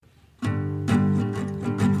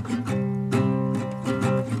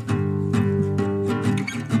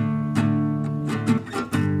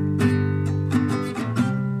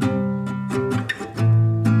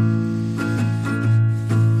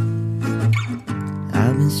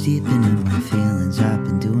I've been steeping in my feelings, I've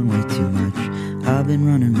been doing way too much. I've been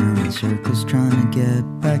running around in circles trying to get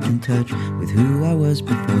back in touch with who I was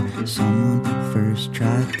before someone first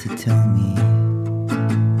tried to tell me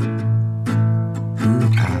who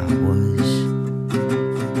I was.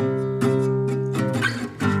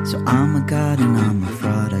 So I'm a god and I'm a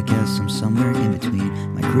fraud, I guess I'm somewhere in between.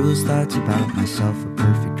 My cruelest thoughts about myself, a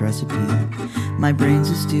perfect recipe. My brain's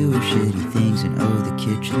a stew of shitty things, and oh, the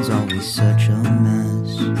kitchen's always such a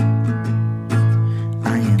mess.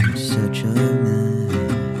 I am such a mess.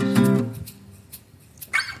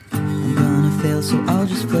 I'm gonna fail, so I'll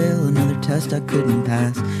just flail another test I couldn't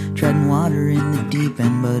pass. Treading water in the deep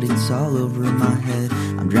end, but it's all over my head.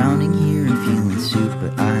 I'm drowning here and feeling soup,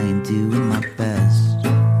 but I am doing my best.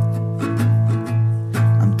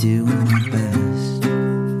 I'm doing my best.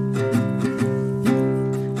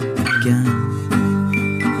 Again.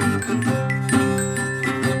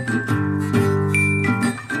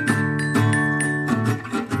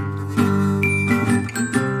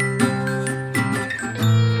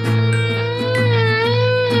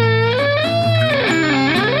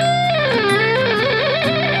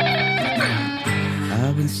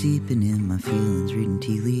 Seeping in my feelings, reading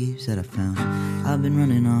tea leaves that I found. I've been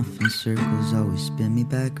running off in circles, always spin me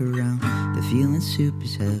back around. The feeling soup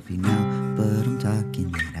is heavy now, but I'm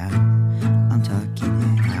talking it out. I'm talking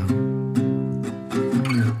it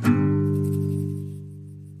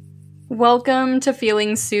out. Welcome to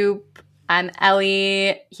Feeling Soup. I'm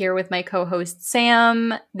Ellie, here with my co-host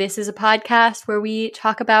Sam. This is a podcast where we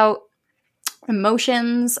talk about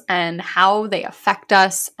emotions and how they affect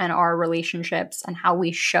us and our relationships and how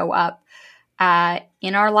we show up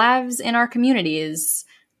in our lives, in our communities.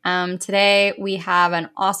 Today we have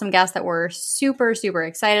an awesome guest that we're super, super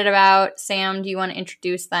excited about. Sam, do you want to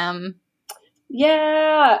introduce them?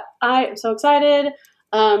 Yeah, I am so excited.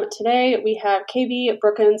 Today we have KB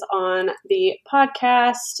Brookins on the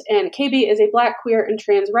podcast, and KB is a Black, queer, and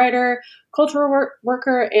trans writer, cultural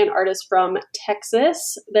worker, and artist from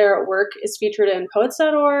Texas. Their work is featured in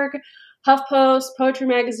Poets.org, HuffPost, Poetry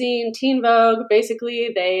Magazine, Teen Vogue.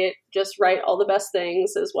 Basically, they just write all the best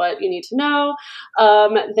things is what you need to know.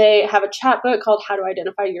 They have a chapbook called How to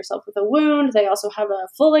Identify Yourself with a Wound. They also have a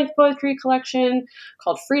full-length poetry collection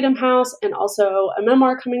called Freedom House, and also a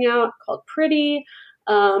memoir coming out called Pretty.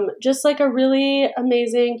 Just like a really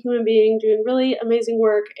amazing human being doing really amazing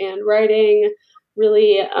work and writing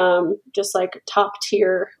really just like top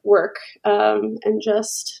tier work. And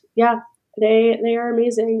just, yeah, they are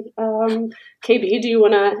amazing. KB, do you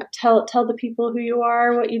want to tell the people who you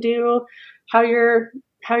are, what you do, how you're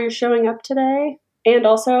showing up today? And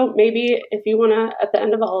also maybe if you want to, at the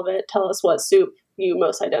end of all of it, tell us what soup you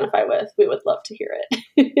most identify with. We would love to hear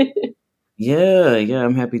it. Yeah,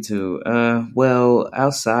 I'm happy to. Well,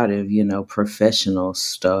 outside of, professional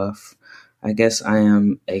stuff, I guess I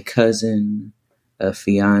am a cousin, a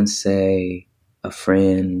fiance, a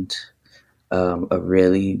friend, a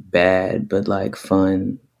really bad but like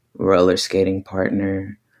fun roller skating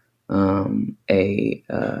partner. I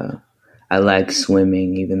like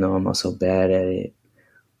swimming, even though I'm also bad at it.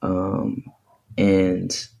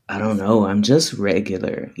 And I don't know, I'm just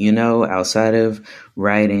regular, outside of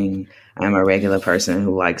writing. I'm a regular person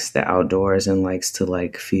who likes the outdoors and likes to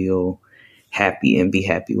like feel happy and be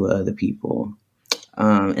happy with other people.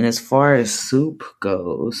 And as far as soup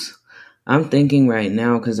goes, I'm thinking right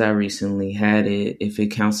now, because I recently had it, if it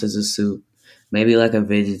counts as a soup, maybe like a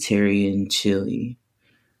vegetarian chili.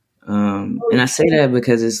 And I say that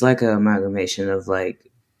because it's like an amalgamation of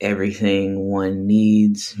like everything one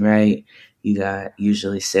needs, right? You got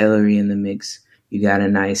usually celery in the mix. You got a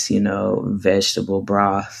nice, vegetable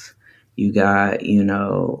broth. You got,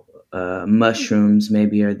 mushrooms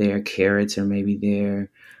maybe are there, carrots are maybe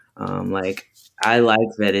there. Like I like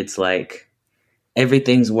that it's like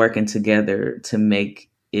everything's working together to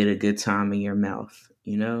make it a good time in your mouth,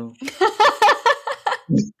 I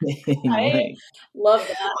love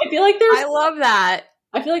that. I love that.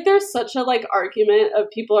 I feel like there's such a like argument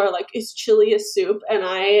of people are like, is chili a soup? And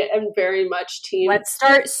I am very much team. Let's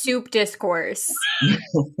start soup discourse.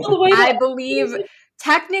 I believe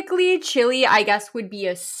technically chili, I guess, would be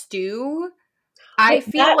a stew. I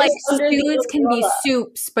feel like stews can be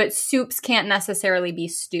soups, but soups can't necessarily be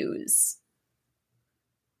stews.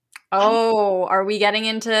 Oh, are we getting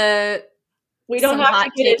into some hot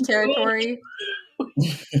take territory?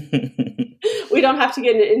 We don't have to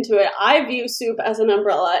get into it. I view soup as an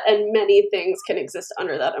umbrella, and many things can exist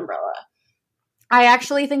under that umbrella. I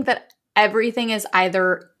actually think that everything is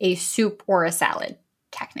either a soup or a salad,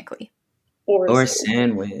 technically. Or a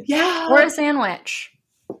sandwich. Yeah. Or a sandwich.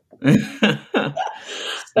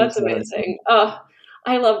 That's amazing.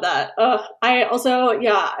 I love that. I also,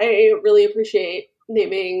 I really appreciate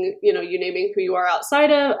naming, you naming who you are out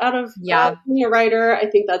of Yeah. being a writer. I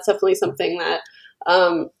think that's definitely something that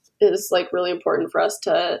is like really important for us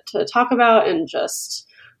to talk about, and just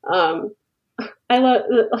I love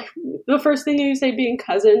like the first thing you say, being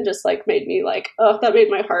cousin, just like made me like, oh, that made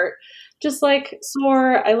my heart just like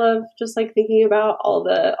soar. I love just like thinking about all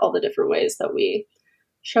the different ways that we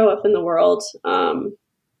show up in the world.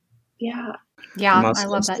 Yeah. Yeah, I'm I also a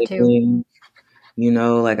love that too. sibling,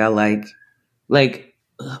 like I like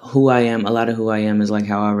who I am. A lot of who I am is like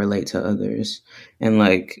how I relate to others. And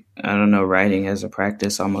like, I don't know, writing as a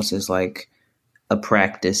practice almost is like a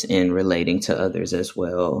practice in relating to others as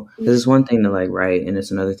well. Because it's one thing to like write, and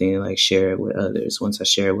it's another thing to like share it with others. Once I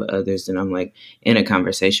share it with others, then I'm like in a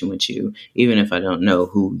conversation with you, even if I don't know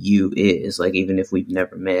who you is. Like, even if we've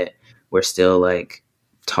never met, we're still like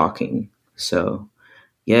talking. So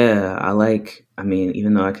yeah, I mean,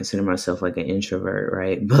 even though I consider myself like an introvert,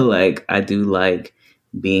 right? But like, I do like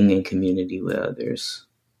being in community with others.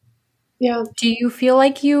 Yeah. Do you feel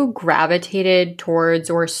like you gravitated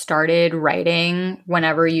towards or started writing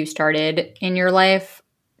whenever you started in your life?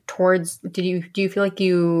 Do you feel like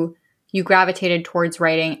you gravitated towards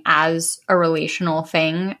writing as a relational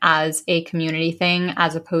thing, as a community thing,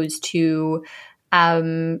 as opposed to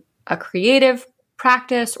a creative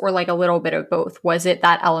practice, or like a little bit of both? Was it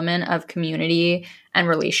that element of community and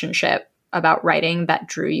relationship about writing that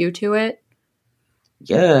drew you to it?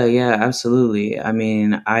 Yeah, absolutely. I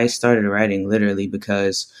mean, I started writing literally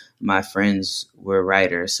because my friends were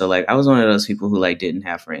writers. So like, I was one of those people who like didn't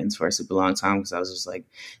have friends for a super long time because I was just like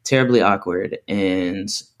terribly awkward, and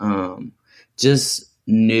just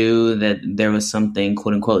knew that there was something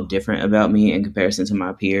quote unquote different about me in comparison to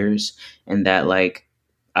my peers, and that like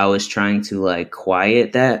I was trying to like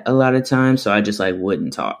quiet that a lot of times. So I just like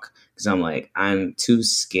wouldn't talk because I'm like, I'm too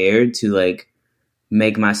scared to like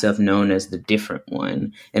make myself known as the different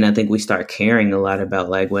one. And I think we start caring a lot about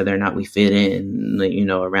like whether or not we fit in,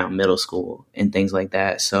 around middle school and things like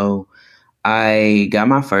that. So I got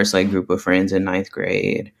my first like group of friends in ninth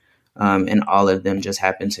grade, and all of them just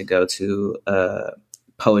happened to go to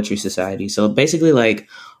poetry society. So basically, like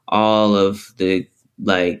all of the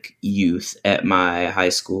like youth at my high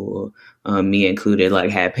school, me included, like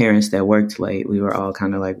had parents that worked late. We were all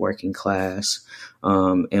kind of like working class.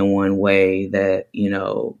 In one way that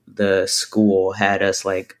the school had us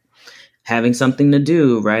like having something to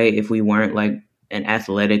do, right? If we weren't like an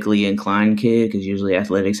athletically inclined kid, because usually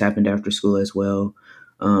athletics happened after school as well.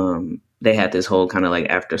 They had this whole kind of like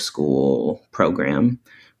after school program.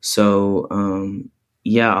 So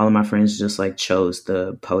yeah, all of my friends just like chose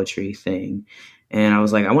the poetry thing. And I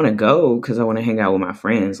was like, I want to go because I want to hang out with my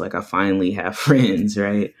friends. Like, I finally have friends,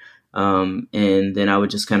 right? And then I would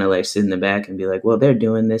just kind of like sit in the back and be like, well, they're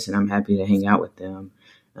doing this and I'm happy to hang out with them.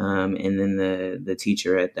 And then the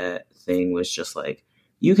teacher at that thing was just like,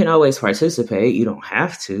 you can always participate. You don't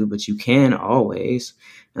have to, but you can always.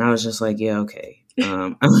 And I was just like, yeah, okay.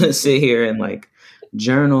 I'm going to sit here and like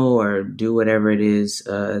journal or do whatever it is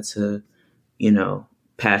to,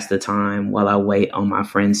 pass the time while I wait on my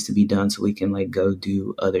friends to be done so we can like go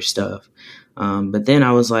do other stuff. But then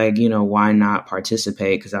I was like, why not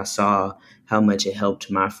participate? Because I saw how much it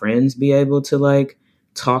helped my friends be able to like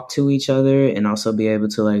talk to each other and also be able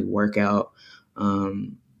to like work out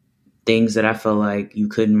things that I felt like you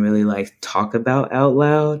couldn't really like talk about out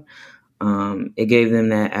loud. It gave them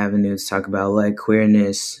that avenue to talk about like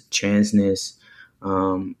queerness, transness,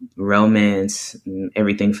 romance, and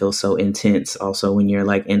everything feels so intense also when you're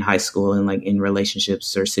like in high school and like in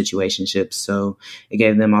relationships or situationships. So it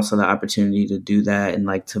gave them also the opportunity to do that and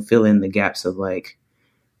like to fill in the gaps of like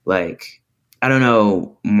I don't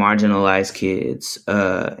know, marginalized kids,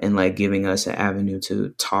 and like giving us an avenue to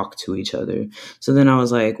talk to each other. So then I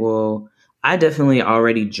was like, well, I definitely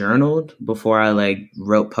already journaled before I like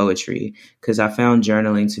wrote poetry, because I found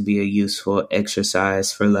journaling to be a useful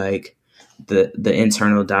exercise for like the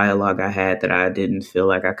internal dialogue I had that I didn't feel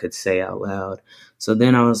like I could say out loud. So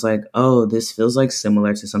then I was like, oh, this feels like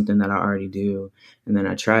similar to something that I already do. And then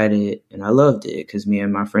I tried it and I loved it because me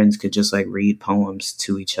and my friends could just like read poems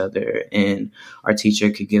to each other, and our teacher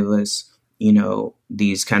could give us,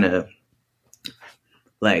 these kind of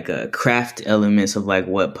like craft elements of like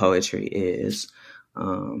what poetry is.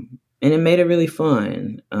 And it made it really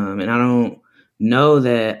fun. And I don't know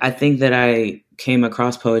that I think that I came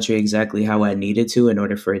across poetry exactly how I needed to in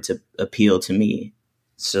order for it to appeal to me.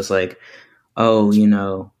 It's just like, oh,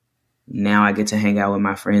 now I get to hang out with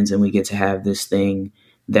my friends and we get to have this thing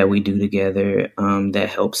that we do together that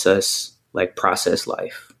helps us like process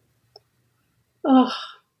life. Oh,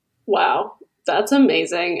 wow. That's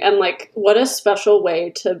amazing. And like, what a special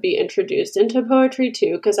way to be introduced into poetry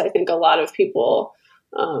too. Cause I think a lot of people,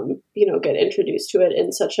 get introduced to it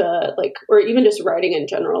in such a like, or even just writing in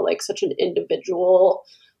general, like such an individual,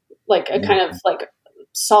 like a kind of like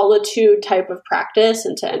solitude type of practice,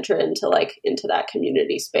 and to enter into that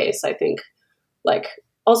community space, I think like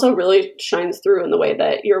also really shines through in the way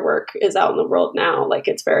that your work is out in the world now. Like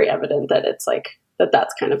it's very evident that it's like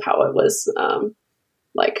that's kind of how it was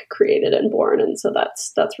like created and born, and so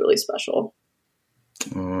that's really special.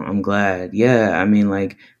 I'm glad. Yeah, I mean,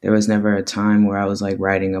 like there was never a time where I was like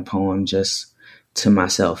writing a poem just to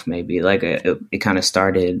myself. Maybe like it kind of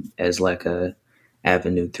started as like a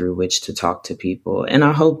avenue through which to talk to people, and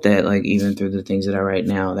I hope that like even through the things that I write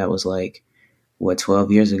now, that was like what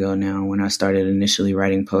 12 years ago now when I started initially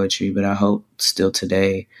writing poetry. But I hope still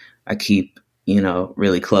today I keep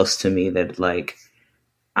really close to me that like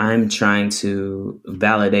I'm trying to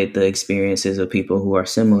validate the experiences of people who are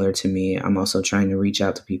similar to me. I'm also trying to reach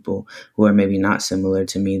out to people who are maybe not similar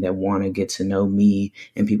to me that want to get to know me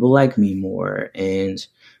and people like me more. And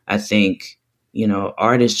I think,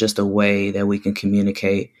 art is just a way that we can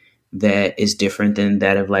communicate that is different than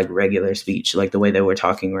that of like regular speech, like the way that we're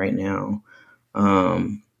talking right now.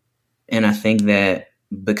 And I think that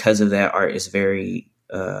because of that, art is very,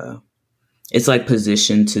 it's like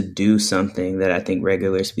positioned to do something that I think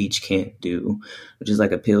regular speech can't do, which is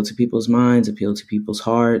like appeal to people's minds, appeal to people's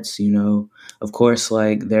hearts. Of course,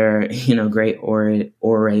 like there are, great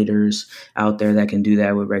orators out there that can do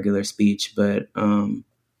that with regular speech. But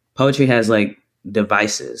poetry has like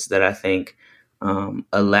devices that I think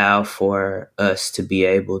allow for us to be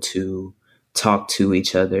able to talk to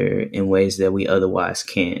each other in ways that we otherwise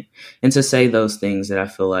can't, and to say those things that I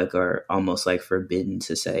feel like are almost like forbidden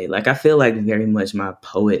to say. Like I feel like very much my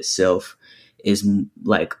poet self is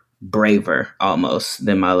like braver almost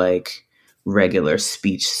than my like regular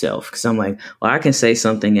speech self, because I'm like, well, I can say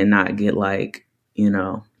something and not get like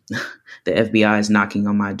the FBI is knocking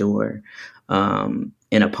on my door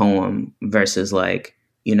in a poem versus like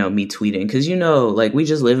me tweeting, because like we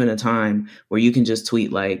just live in a time where you can just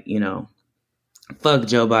tweet like fuck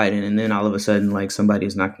Joe Biden, and then all of a sudden like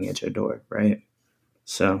somebody's knocking at your door, right?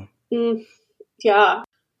 So yeah.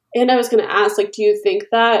 And I was going to ask, like, do you think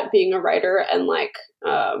that being a writer and like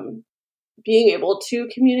being able to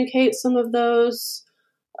communicate some of those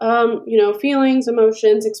feelings,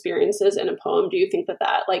 emotions, experiences in a poem, do you think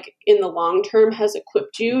that like in the long term has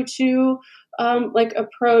equipped you to like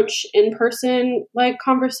approach in-person like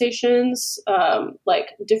conversations like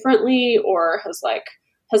differently, or has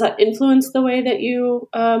that influenced the way that you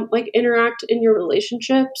like interact in your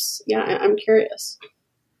relationships? Yeah, I'm curious.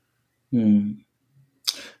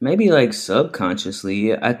 Maybe like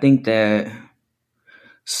subconsciously. I think that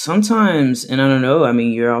sometimes, and I don't know, I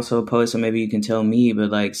mean, you're also a poet, so maybe you can tell me, but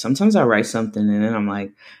like sometimes I write something and then I'm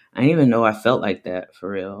like, I didn't even know I felt like that for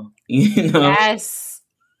real. Yes.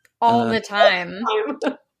 All the time.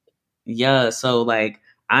 Yeah. So like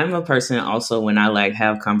I'm a person also, when I like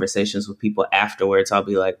have conversations with people afterwards, I'll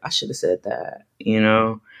be like, I should have said that.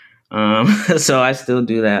 So I still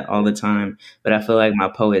do that all the time, but I feel like my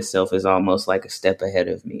poet self is almost like a step ahead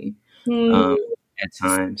of me at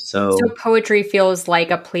times. So poetry feels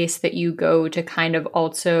like a place that you go to kind of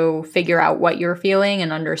also figure out what you're feeling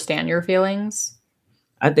and understand your feelings.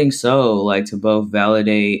 I think so, like to both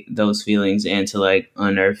validate those feelings and to like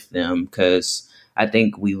unearth them, because I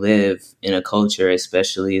think we live in a culture,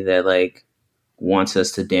 especially that like wants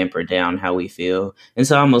us to damper down how we feel, and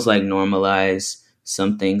so almost like normalize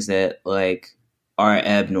some things that like are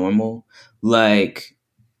abnormal. Like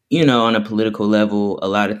on a political level, a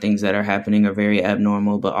lot of things that are happening are very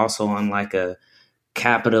abnormal, but also on like a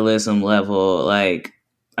capitalism level, like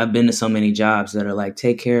I've been to so many jobs that are like,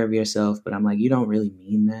 take care of yourself, but I'm like, you don't really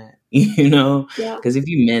mean that, Yeah. because if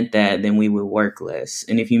you meant that, then we would work less,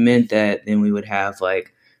 and if you meant that, then we would have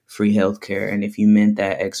like free healthcare, and if you meant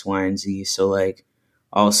that, X, Y, and Z. So like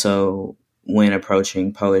also when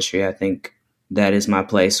approaching poetry, I think that is my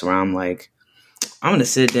place where I'm like, I'm gonna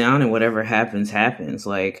sit down and whatever happens, happens.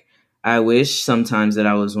 Like I wish sometimes that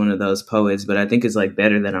I was one of those poets, but I think it's like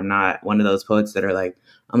better that I'm not one of those poets that are like,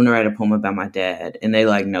 I'm gonna write a poem about my dad, and they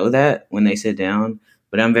like know that when they sit down.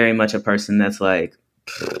 But I'm very much a person that's like,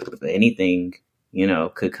 anything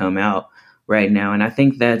could come out right now, and I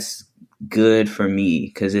think that's good for me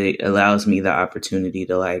because it allows me the opportunity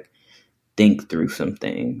to like think through some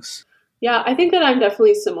things. Yeah, I think that I'm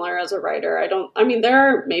definitely similar as a writer. I mean, there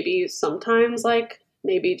are maybe sometimes like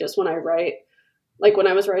maybe just when I write, like when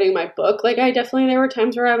I was writing my book, like there were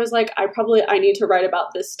times where I was like, I need to write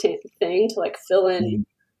about this thing to like fill in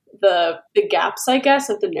the gaps, I guess,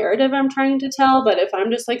 of the narrative I'm trying to tell. But if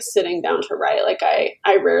I'm just like sitting down to write, like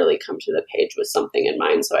I rarely come to the page with something in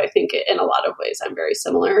mind. So I think in a lot of ways I'm very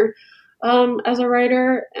similar as a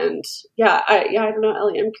writer. And I don't know,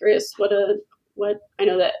 Ellie, I'm curious what I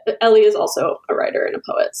know that Ellie is also a writer and a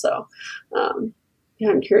poet. So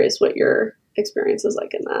I'm curious what your experience is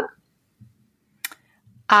like in that.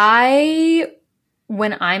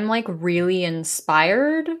 When I'm like really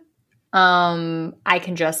inspired, I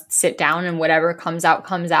can just sit down and whatever comes out,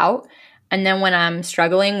 comes out. And then when I'm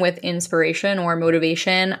struggling with inspiration or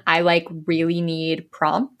motivation, I like really need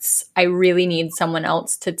prompts. I really need someone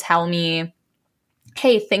else to tell me,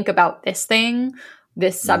 hey, think about this thing,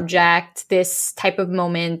 this subject, this type of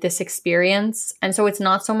moment, this experience. And so it's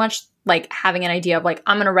not so much like having an idea of like,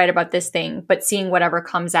 I'm going to write about this thing, but seeing whatever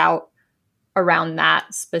comes out around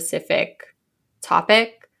that specific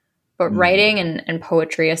topic. But writing and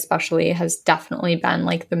poetry especially has definitely been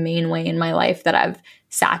like the main way in my life that I've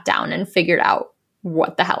sat down and figured out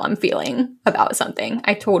what the hell I'm feeling about something.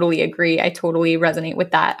 I totally agree. I totally resonate with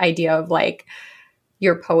that idea of like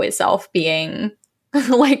your poet self being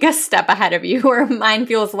like a step ahead of you, or mine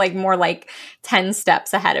feels like more like 10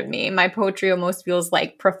 steps ahead of me. My poetry almost feels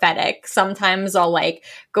like prophetic. Sometimes I'll like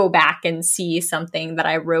go back and see something that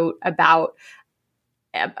I wrote about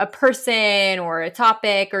a person or a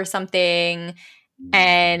topic or something,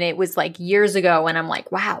 and it was like years ago, and I'm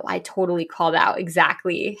like, wow, I totally called out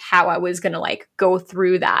exactly how I was going to like go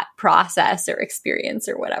through that process or experience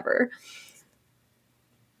or whatever.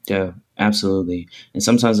 Yeah, absolutely. And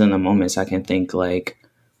sometimes in the moments I can think like,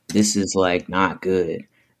 this is like not good.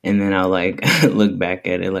 And then I'll like look back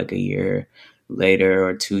at it like a year later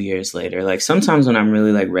or 2 years later. Like sometimes when I'm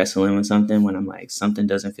really like wrestling with something, when I'm like, something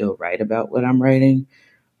doesn't feel right about what I'm writing,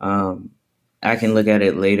 I can look at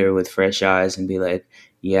it later with fresh eyes and be like,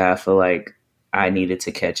 yeah, I feel like I needed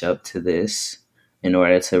to catch up to this in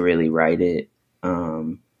order to really write it.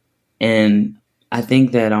 And I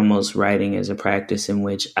think that almost writing is a practice in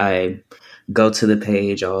which I go to the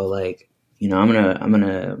page all like, I'm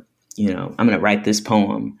gonna write this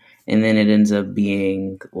poem. And then it ends up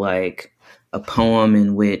being like a poem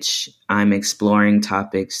in which I'm exploring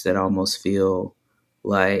topics that almost feel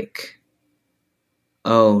like,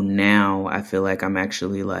 oh, now I feel like I'm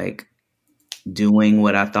actually like doing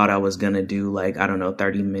what I thought I was going to do, like, I don't know,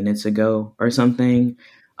 30 minutes ago or something.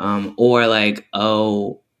 Or like,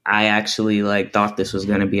 oh, I actually like thought this was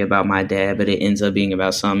going to be about my dad, but it ends up being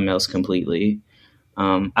about something else completely.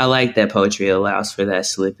 I like that poetry allows for that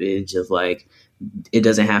slippage of like, it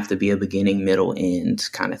doesn't have to be a beginning, middle, end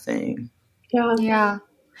kind of thing. Yeah.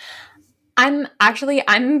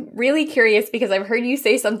 I'm really curious because I've heard you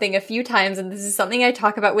say something a few times, and this is something I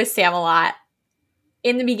talk about with Sam a lot.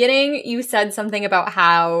 In the beginning, you said something about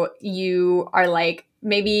how you are like,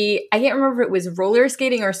 maybe, I can't remember if it was roller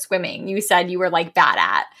skating or swimming. You said you were like bad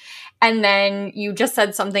at. And then you just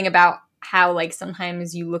said something about how like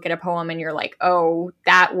sometimes you look at a poem and you're like, oh,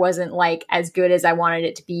 that wasn't like as good as I wanted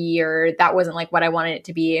it to be, or that wasn't like what I wanted it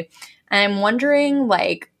to be. And I'm wondering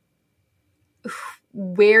like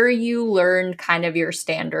where you learned kind of your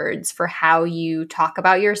standards for how you talk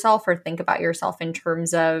about yourself or think about yourself in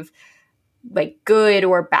terms of like good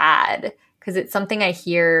or bad, because it's something I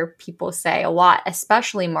hear people say a lot,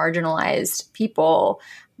 especially marginalized people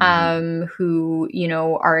who,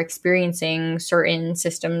 are experiencing certain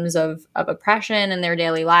systems of oppression in their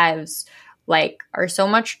daily lives, like are so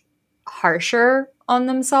much harsher on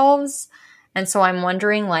themselves. And so I'm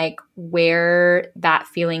wondering like where that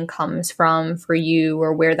feeling comes from for you,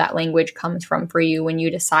 or where that language comes from for you when you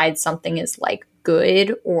decide something is like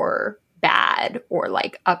good or bad or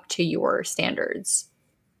like up to your standards.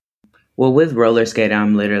 Well, with roller skating,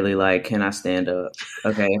 I'm literally like, can I stand up?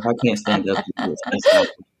 Okay, if I can't stand up, it's not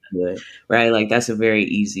good, right? Like that's a very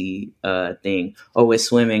easy thing. Or with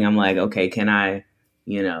swimming, I'm like, okay, can I,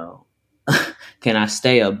 can I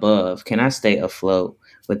stay above? Can I stay afloat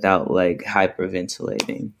without like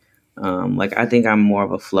hyperventilating? Like I think I'm more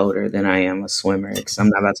of a floater than I am a swimmer, because I'm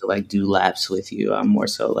not about to like do laps with you. I'm more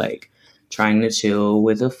so like trying to chill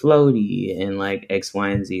with a floaty and like X, Y,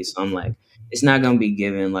 and Z. So I'm like, it's not going to be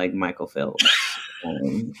given like Michael Phelps.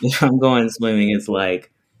 If I'm going swimming, it's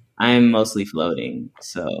like I'm mostly floating.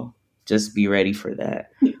 So just be ready for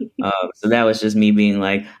that. So that was just me being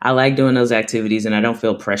like, I like doing those activities and I don't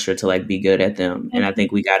feel pressure to like be good at them. And I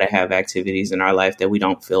think we got to have activities in our life that we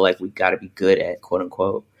don't feel like we got to be good at, quote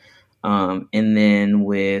unquote. And then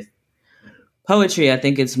with poetry, I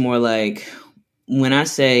think it's more like, when I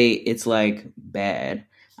say it's like bad,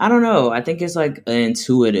 I don't know. I think it's like an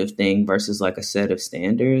intuitive thing versus like a set of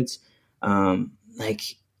standards. Like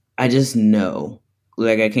I just know,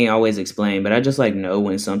 like I can't always explain, but I just like know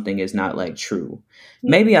when something is not like true.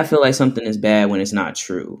 Yeah. Maybe I feel like something is bad when it's not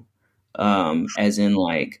true. As in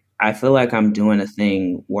like I feel like I'm doing a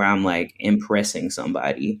thing where I'm like impressing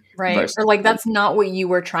somebody Right. versus Or like like that's not what you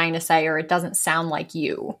were trying to say, or it doesn't sound like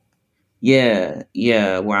you.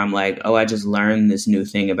 yeah, where I'm like, oh, I just learned this new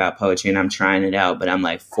thing about poetry and I'm trying it out, but I'm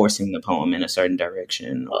like forcing the poem in a certain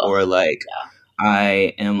direction. Ugh, Or like yeah.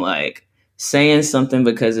 I am like saying something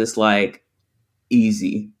because it's like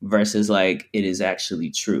easy versus like it is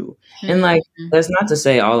actually true. And like Mhm. that's not to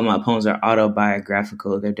say all of my poems are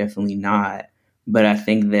autobiographical. They're definitely not. But I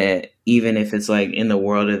think that even if it's like in the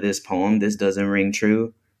world of this poem, this doesn't ring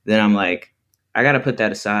true, then I'm like, I gotta put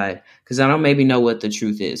that aside because I don't maybe know what the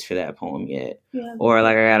truth is for that poem yet. Yeah. Or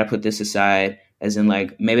like I gotta put this aside as in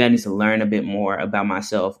like maybe I need to learn a bit more about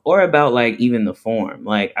myself or about like even the form.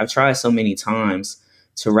 Like I've tried so many times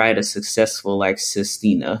to write a successful like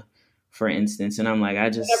Sistina, for instance, and I'm like, I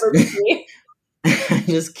just Never be me. I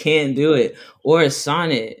just can't do it. Or a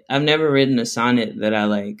sonnet. I've never written a sonnet that I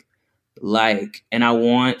like, and I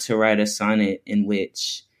want to write a sonnet in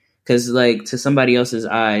which, because like to somebody else's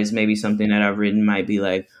eyes, maybe something that I've written might be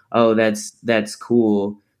like, oh, that's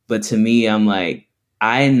cool, but to me, I'm like,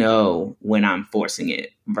 I know when I'm forcing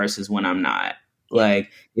it versus when I'm not. Yeah.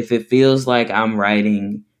 Like if it feels like I'm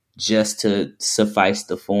writing just to suffice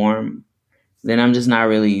the form, then I'm just not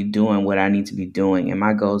really doing what I need to be doing. And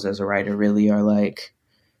my goals as a writer really are like,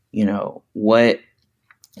 what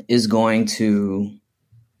is going to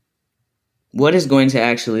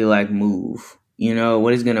actually like move,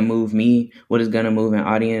 what is going to move me, what is going to move an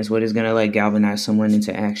audience, what is going to like galvanize someone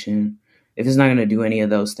into action. If it's not going to do any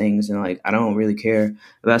of those things, then like I don't really care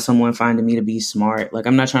about someone finding me to be smart. Like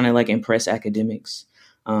I'm not trying to like impress academics.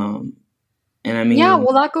 And I Yeah, mean,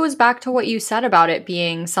 well, that goes back to what you said about it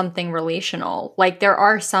being something relational. Like, there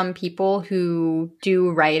are some people who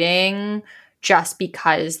do writing just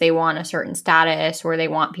because they want a certain status or they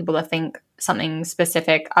want people to think something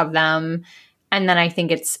specific of them. And then I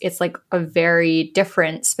think it's like a very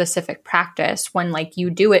different specific practice when like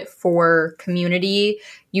you do it for community,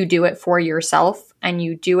 you do it for yourself, and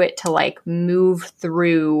you do it to like move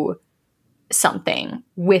through something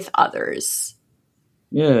with others.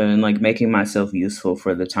 yeah, and like making myself useful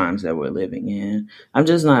for the times that we're living in. I'm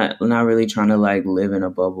just not really trying to like live in a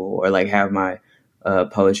bubble or like have my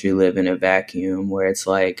poetry live in a vacuum where it's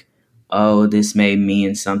like, oh, this may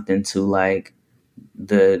mean something to like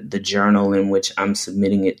the journal in which I'm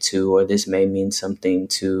submitting it to, or this may mean something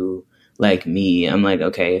to like me. I'm like,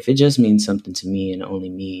 okay, if it just means something to me and only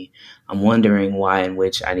me, I'm wondering why in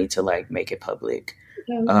which I need to like make it public.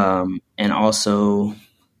 Yeah. And also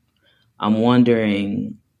I'm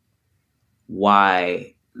wondering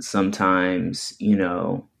why sometimes,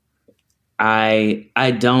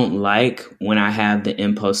 I don't like when I have the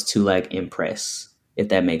impulse to like impress, if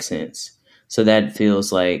that makes sense. So that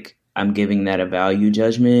feels like I'm giving that a value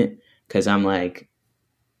judgment because I'm like,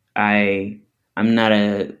 I I'm not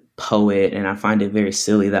a poet and I find it very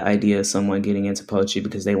silly the idea of someone getting into poetry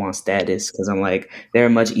because they want status, because I'm like, there are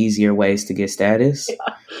much easier ways to get status.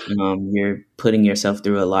 You're putting yourself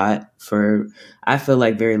through a lot for, I feel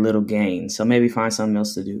like, very little gain. So maybe find something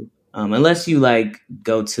else to do. Unless you like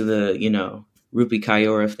go to the, Rupi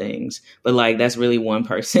Kaur of things. But like that's really one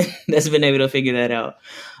person that's been able to figure that out.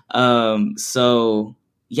 So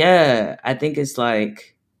yeah, I think it's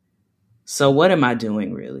like, so what am I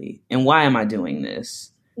doing really? And why am I doing this?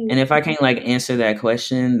 And if I can't like answer that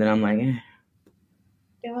question, then I'm like,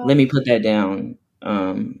 Yeah. let me put that down.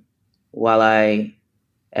 While I,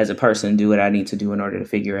 as a person, do what I need to do in order to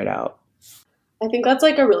figure it out. I think that's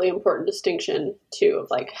like a really important distinction too, of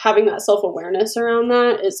like having that self-awareness around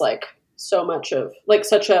that is like so much of like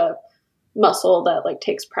such a muscle that like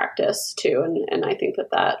takes practice too. And I think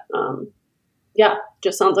that yeah,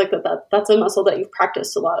 just sounds like that's a muscle that you've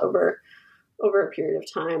practiced a lot over a period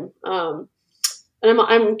of time. And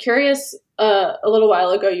I'm curious, a little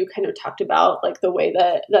while ago, you kind of talked about like the way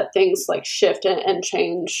that things like shift and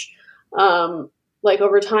change, like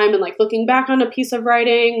over time, and like looking back on a piece of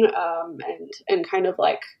writing, and kind of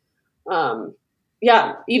like,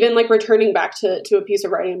 yeah, even like returning back to a piece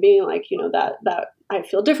of writing and being like, that I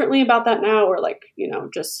feel differently about that now, or like,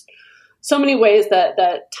 just so many ways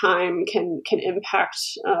that time can impact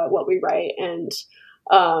what we write. And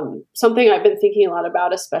something I've been thinking a lot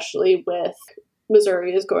about, especially with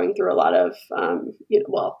Missouri is going through a lot of,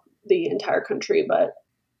 well, the entire country, but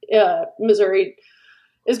Missouri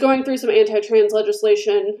is going through some anti-trans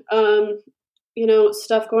legislation,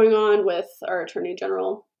 stuff going on with our attorney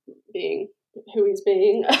general being who he's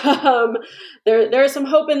being. There is some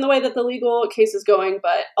hope in the way that the legal case is going,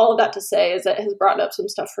 but all of that to say is that it has brought up some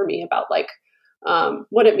stuff for me about like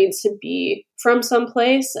what it means to be from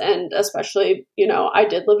someplace. And especially, you know, I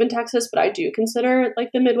did live in Texas, but I do consider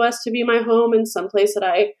like the Midwest to be my home and someplace that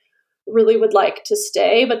I really would like to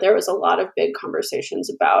stay. But there was a lot of big conversations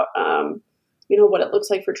about, you know, what it looks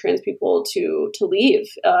like for trans people to leave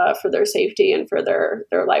for their safety and for their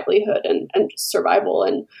livelihood and survival.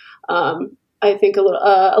 And I think a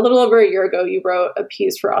little over a year ago, you wrote a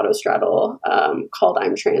piece for Autostraddle called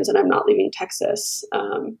 "I'm Trans and I'm Not Leaving Texas."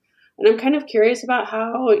 And I'm kind of curious about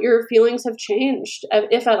how your feelings have changed,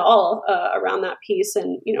 if at all, around that piece.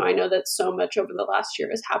 And, you know, I know that so much over the last year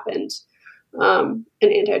has happened in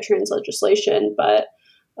anti-trans legislation, but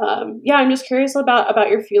yeah, I'm just curious about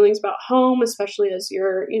your feelings about home, especially as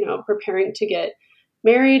you're, you know, preparing to get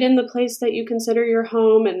married in the place that you consider your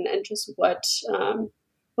home, and just what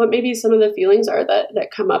maybe some of the feelings are that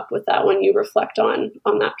come up with that when you reflect on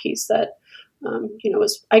that piece that, you know,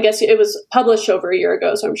 I guess it was published over a year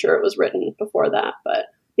ago, so I'm sure it was written before that. But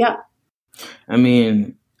yeah. I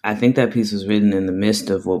mean, I think that piece was written in the midst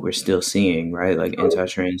of what we're still seeing, right? Like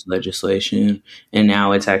anti-trans legislation. And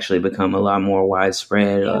now it's actually become a lot more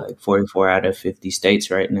widespread. Yeah. Like 44 out of 50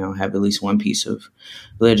 states right now have at least one piece of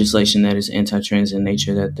legislation that is anti-trans in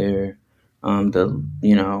nature that they're the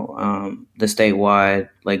statewide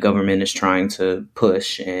like government is trying to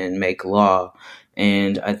push and make law.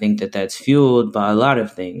 And I think that that's fueled by a lot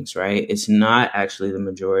of things, right? It's not actually the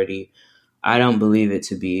majority. I don't believe it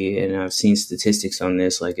to be, and I've seen statistics on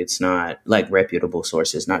this, like it's not like reputable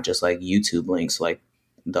sources, not just like YouTube links like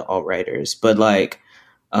the alt-writers, but like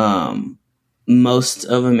most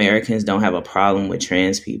of Americans don't have a problem with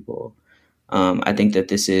trans people. I think that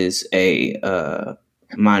this is a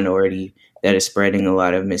minority that is spreading a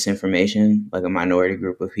lot of misinformation, like a minority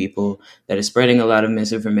group of people that is spreading a lot of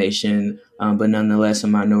misinformation, but nonetheless a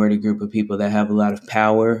minority group of people that have a lot of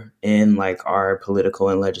power in like our political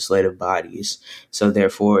and legislative bodies. So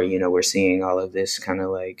therefore, you know, we're seeing all of this kind of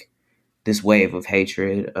like this wave of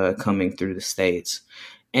hatred coming through the states.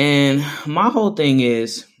 And my whole thing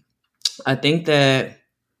is, I think that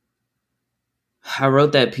I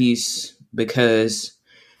wrote that piece because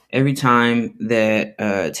every time that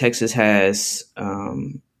Texas has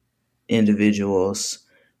individuals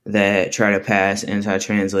that try to pass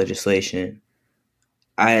anti-trans legislation,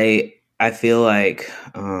 I feel like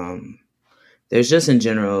there's just in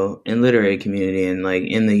general in literary community and like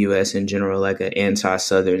in the U.S. in general like an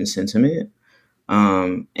anti-Southern sentiment,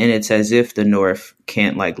 and it's as if the North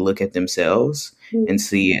can't like look at themselves and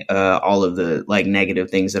see all of the like negative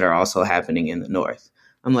things that are also happening in the North.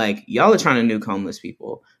 I'm like, y'all are trying to nuke homeless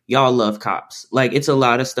people. Y'all love cops. Like, it's a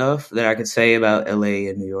lot of stuff that I could say about LA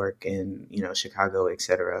and New York and, you know, Chicago,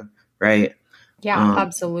 etc. Right? Yeah,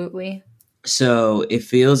 absolutely. So it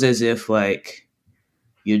feels as if like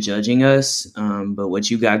you're judging us, but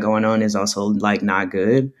what you got going on is also like not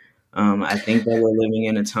good. I think that we're living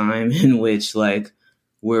in a time in which like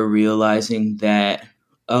we're realizing that,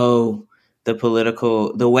 oh,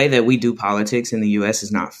 the way that we do politics in the US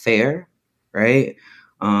is not fair, right?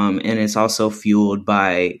 And it's also fueled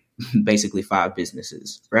by basically five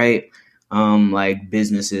businesses, right? Like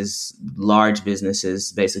businesses, large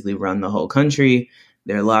businesses basically run the whole country.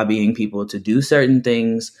 They're lobbying people to do certain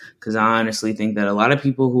things because I honestly think that a lot of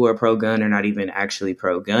people who are pro-gun are not even actually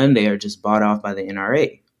pro-gun. They are just bought off by the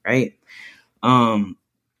NRA, right?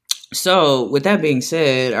 So with that being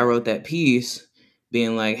said, I wrote that piece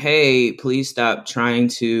being like, hey, please stop trying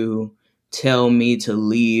to tell me to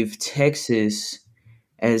leave Texas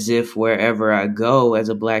as if wherever I go as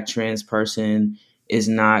a Black trans person is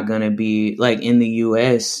not going to be like in the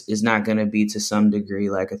US is not going to be to some degree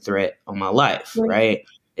like a threat on my life, right?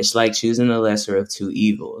 It's like choosing the lesser of two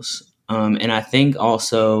evils. And I think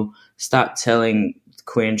also stop telling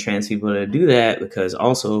queer and trans people to do that because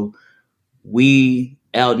also we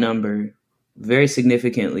outnumber very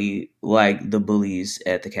significantly like the bullies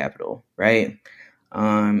at the Capitol, right?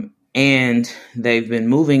 And they've been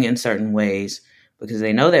moving in certain ways because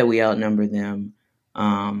they know that we outnumber them.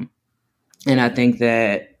 And I think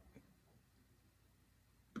that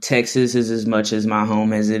Texas is as much as my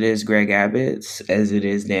home as it is Greg Abbott's, as it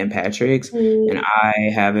is Dan Patrick's. And I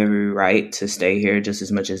have every right to stay here just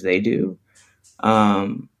as much as they do.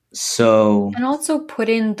 And also put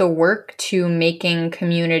in the work to making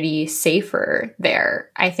community safer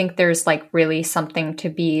there. I think there's like really something to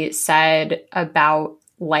be said about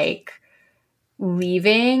like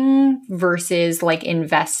leaving versus like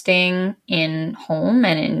investing in home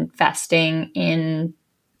and investing in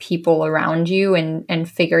people around you and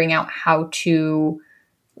figuring out how to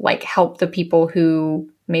like help the people who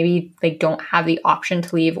maybe they don't have the option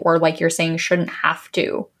to leave, or like you're saying, shouldn't have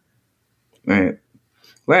to. Right.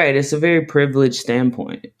 Right. It's a very privileged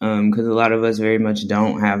standpoint because a lot of us very much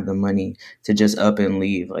don't have the money to just up and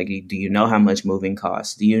leave. Like, do you know how much moving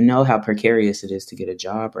costs? Do you know how precarious it is to get a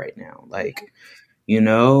job right now? Like,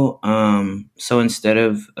 so instead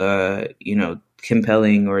of,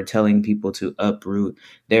 compelling or telling people to uproot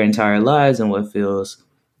their entire lives and what feels,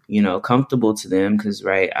 comfortable to them, because,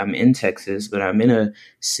 right, I'm in Texas, but I'm in a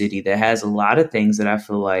city that has a lot of things that I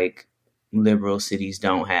feel like liberal cities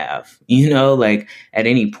don't have, like at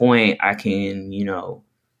any point I can,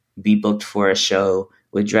 be booked for a show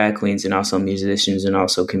with drag queens and also musicians and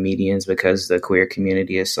also comedians because the queer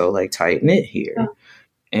community is so like tight knit here. Yeah.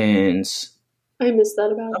 And I miss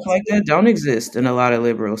that about stuff like that don't exist in a lot of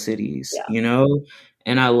liberal cities,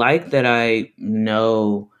 and I like that I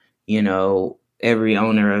know, every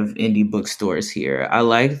owner of indie bookstores here. I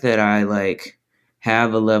like that I like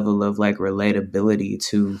have a level of like relatability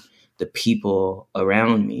to the people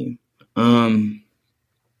around me. And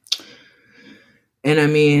I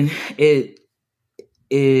mean, it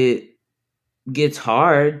gets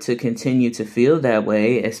hard to continue to feel that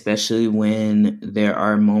way, especially when there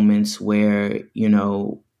are moments where,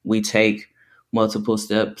 we take multiple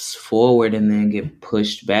steps forward and then get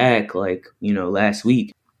pushed back. Like, last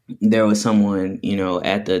week, there was someone,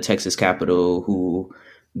 at the Texas Capitol who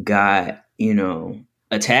got,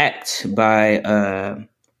 attacked by,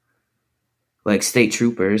 like state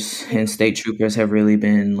troopers, and state troopers have really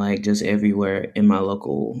been like just everywhere in my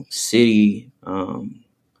local city. So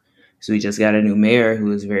we just got a new mayor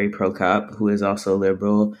who is very pro cop, who is also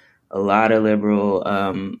liberal. A lot of liberal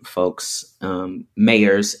folks,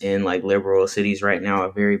 mayors in like liberal cities right now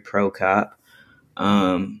are very pro cop.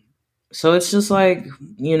 So it's just like,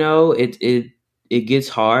 it gets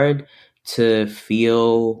hard to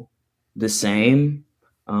feel the same.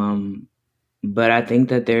 But I think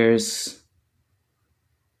that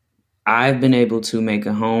I've been able to make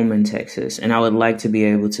a home in Texas, and I would like to be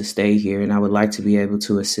able to stay here, and I would like to be able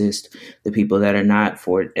to assist the people that are not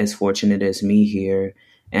as fortunate as me here.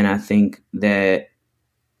 And I think that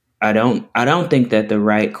I don't think that the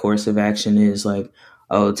right course of action is like,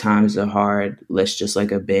 oh, times are hard, let's just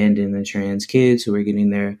like abandon the trans kids who are getting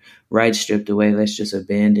their rights stripped away. Let's just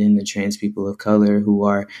abandon the trans people of color who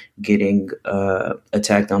are getting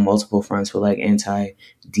attacked on multiple fronts with like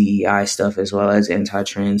anti-DEI stuff as well as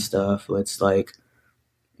anti-trans stuff. Let's like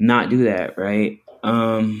not do that, right?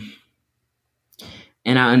 And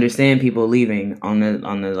I understand people leaving on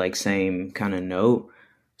the like same kind of note.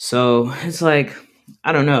 So it's like,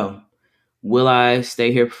 I don't know. Will I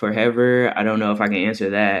stay here forever? I don't know if I can answer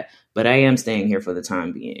that, but I am staying here for the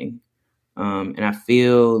time being. And I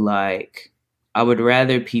feel like I would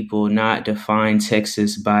rather people not define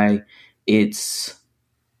Texas by its,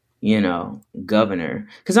 governor.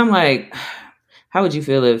 Because I'm like, how would you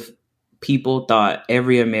feel if people thought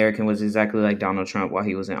every American was exactly like Donald Trump while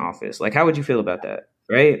he was in office? Like, how would you feel about that?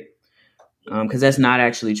 Right? Because that's not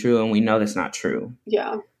actually true, and we know that's not true.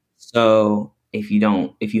 Yeah. So if you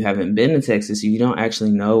haven't been to Texas, if you don't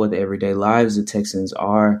actually know what the everyday lives of Texans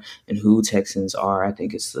are and who Texans are, I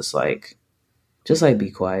think it's just like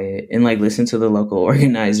be quiet and like listen to the local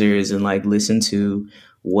organizers and like listen to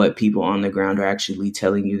what people on the ground are actually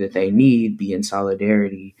telling you that they need, be in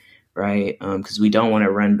solidarity, right? Because we don't want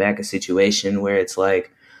to run back a situation where it's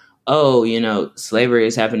like, oh, slavery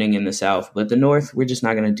is happening in the South, but the North, we're just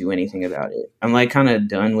not going to do anything about it. I'm like kind of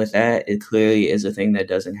done with that. It clearly is a thing that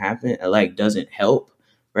doesn't happen, like doesn't help,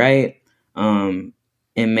 right?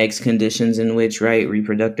 It makes conditions in which, right,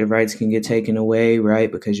 reproductive rights can get taken away,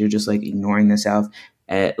 right? Because you're just like ignoring the South,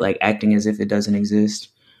 at like acting as if it doesn't exist.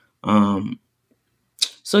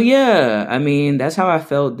 So yeah, I mean, that's how I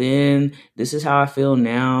felt then. This is how I feel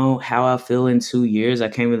now. How I feel in 2 years, I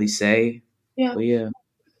can't really say. Yeah. But yeah.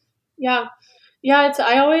 Yeah. Yeah.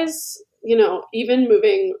 I always, even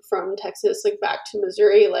moving from Texas, like back to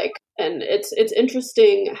Missouri, like, and it's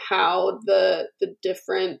interesting how the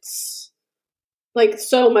difference, like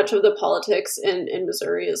so much of the politics in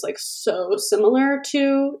Missouri is like so similar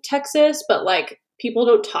to Texas, but like people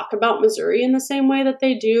don't talk about Missouri in the same way that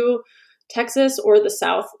they do Texas or the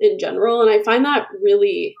South in general. And I find that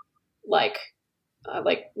really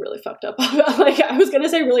really fucked up. Like I was going to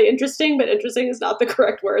say really interesting, but interesting is not the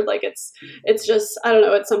correct word. Like it's just, I don't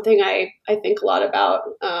know. It's something I think a lot about.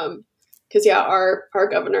 Cause yeah, our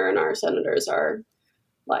governor and our senators are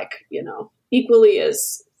like, equally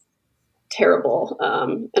as terrible,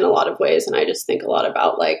 in a lot of ways. And I just think a lot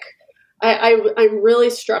about like, I'm really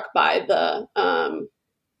struck by the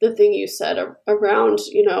thing you said around,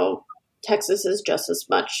 Texas is just as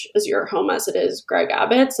much as your home as it is Greg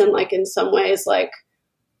Abbott's. And like, in some ways, like,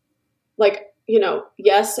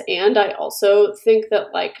 yes. And I also think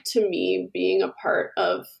that, like, to me, being a part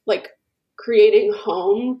of like creating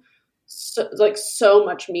home, so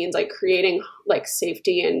much means like creating like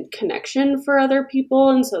safety and connection for other people.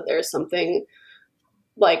 And so there's something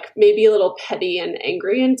like maybe a little petty and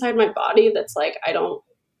angry inside my body that's like, I don't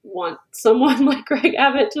want someone like Greg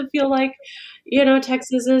Abbott to feel like,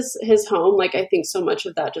 Texas is his home. Like, I think so much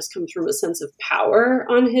of that just comes from a sense of power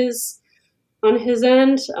on his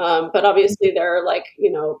end. But obviously there are like,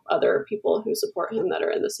 other people who support him that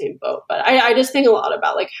are in the same boat. But I just think a lot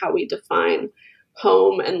about like how we define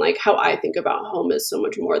home, and like how I think about home is so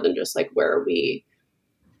much more than just like where we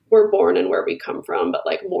were born and where we come from, but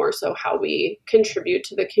like more so how we contribute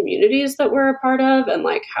to the communities that we're a part of, and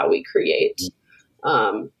like how we create,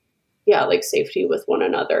 like safety with one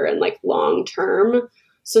another and like long-term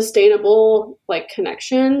sustainable like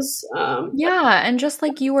connections. And just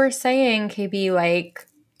like you were saying, KB, like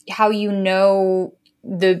how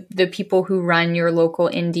the people who run your local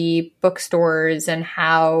indie bookstores, and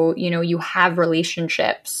how you have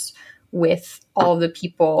relationships with all the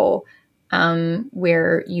people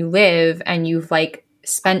where you live, and you've like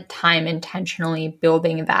spent time intentionally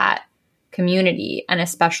building that community. And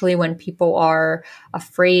especially when people are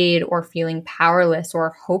afraid or feeling powerless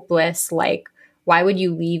or hopeless, like, why would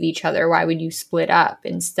you leave each other? Why would you split up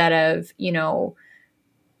instead of,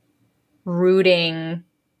 rooting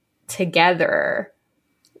together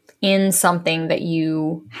in something that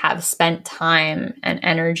you have spent time and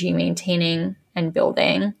energy maintaining and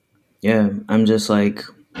building? Yeah, I'm just like,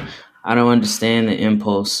 I don't understand the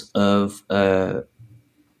impulse of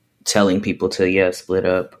telling people to split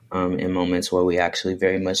up in moments where we actually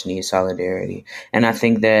very much need solidarity. And I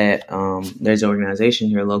think that there's an organization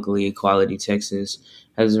here locally, Equality Texas,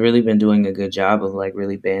 has really been doing a good job of like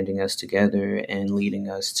really banding us together and leading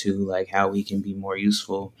us to like how we can be more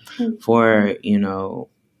useful for,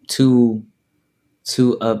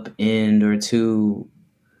 to upend or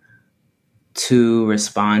to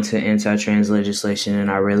respond to anti-trans legislation.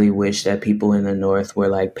 And I really wish that people in the North were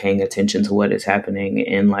like paying attention to what is happening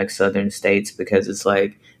in like southern states, because it's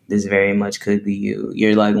like, this very much could be you.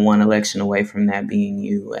 You're like one election away from that being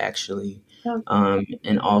you, actually. Yeah.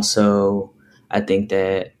 And also, I think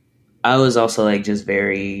that I was also like just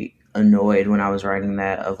very annoyed when I was writing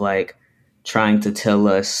that, of like trying to tell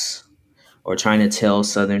us, or trying to tell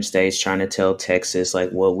southern states, trying to tell Texas like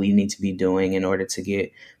what we need to be doing in order to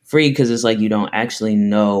get free, because it's like you don't actually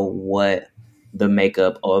know what the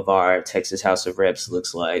makeup of our Texas House of Reps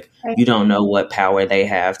looks like. Right. You don't know what power they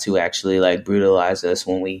have to actually like brutalize us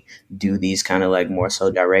when we do these kind of like more so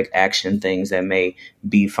direct action things that may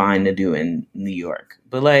be fine to do in New York.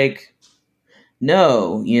 But like,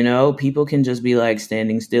 no, people can just be like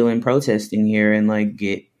standing still and protesting here and like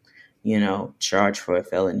get, charged for a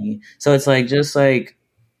felony. So it's like, just like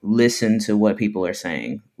listen to what people are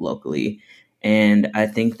saying locally. And I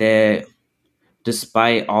think that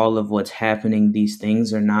despite all of what's happening, these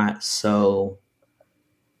things are not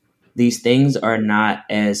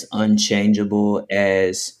as unchangeable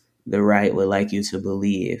as the right would like you to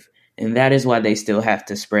believe. And that is why they still have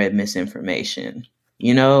to spread misinformation.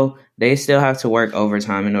 They still have to work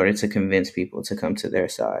overtime in order to convince people to come to their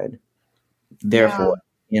side. Therefore,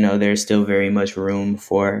 there's still very much room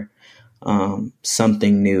for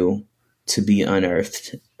something new to be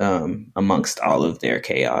unearthed amongst all of their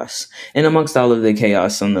chaos. And amongst all of the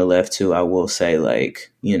chaos on the left too, I will say,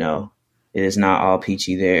 like, it is not all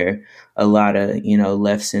peachy there. A lot of,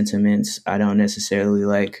 left sentiments I don't necessarily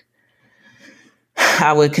like.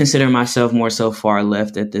 I would consider myself more so far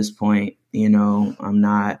left at this point. I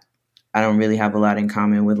don't really have a lot in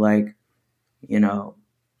common with like,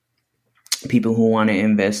 people who want to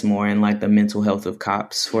invest more in like the mental health of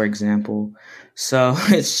cops, for example. So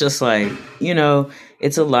it's just like,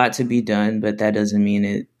 it's a lot to be done, but that doesn't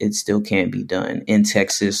mean it still can't be done in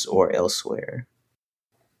Texas or elsewhere.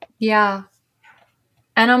 Yeah.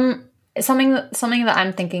 And something that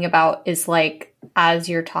I'm thinking about is like, as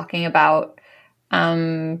you're talking about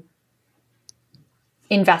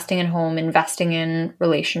investing in home, investing in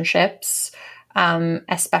relationships,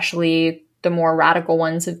 especially the more radical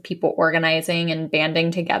ones of people organizing and banding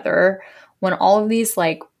together, when all of these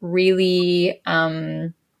like really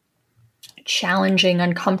challenging,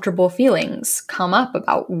 uncomfortable feelings come up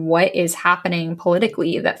about what is happening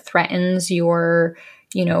politically that threatens your,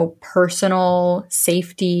 personal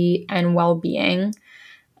safety and well-being,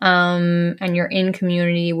 and you're in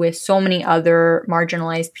community with so many other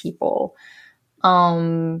marginalized people,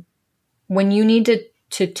 when you need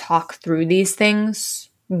to talk through these things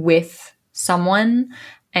with someone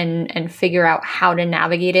and figure out how to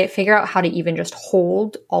navigate it, figure out how to even just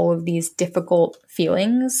hold all of these difficult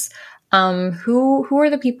feelings. Who are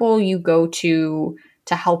the people you go to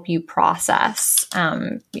help you process?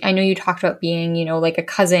 I know you talked about being, like a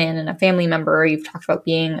cousin and a family member. You've talked about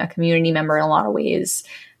being a community member in a lot of ways.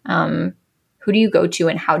 Who do you go to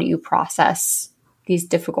and how do you process these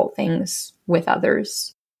difficult things with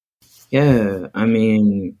others? Yeah, I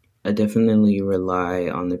mean, I definitely rely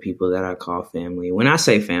on the people that I call family. When I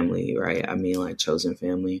say family, right, I mean like chosen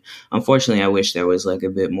family. Unfortunately, I wish there was like a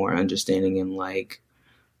bit more understanding in like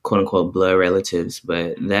quote unquote blood relatives,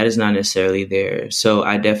 but that is not necessarily there. So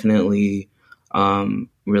I definitely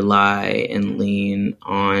rely and lean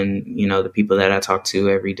on, the people that I talk to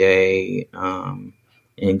every day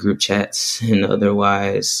in group chats and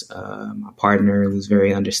otherwise. My partner who's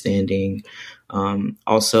very understanding.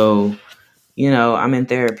 Also, I'm in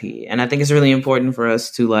therapy, and I think it's really important for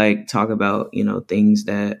us to like talk about, things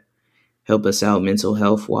that help us out mental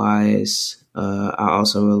health wise. I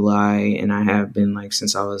also rely, and I have been like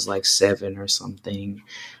since I was like 7 or something.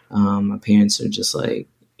 My parents are just like,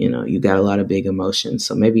 you got a lot of big emotions,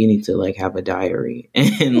 so maybe you need to like have a diary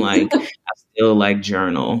and like I still like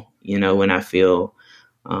journal, when I feel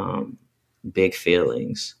big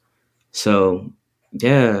feelings. So,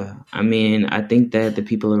 yeah, I mean, I think that the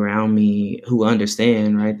people around me who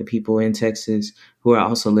understand, right, the people in Texas who are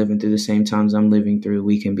also living through the same times I'm living through,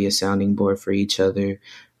 we can be a sounding board for each other.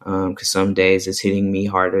 Because some days it's hitting me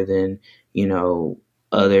harder than,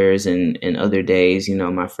 others. And other days,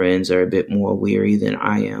 my friends are a bit more weary than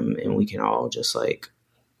I am. And we can all just like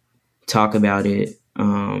talk about it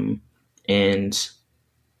and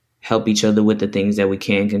help each other with the things that we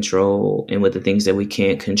can control, and with the things that we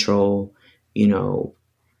can't control, you know,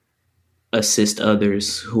 assist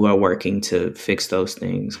others who are working to fix those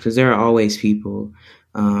things. Because there are always people.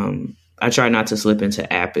 I try not to slip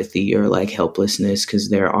into apathy or like helplessness,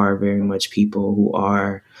 because there are very much people who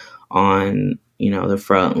are on, the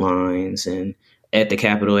front lines and at the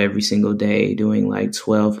Capitol every single day doing like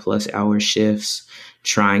 12 plus hour shifts,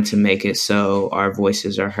 trying to make it so our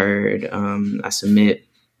voices are heard. I submit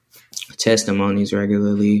testimonies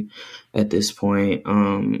regularly at this point,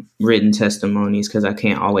 written testimonies, because I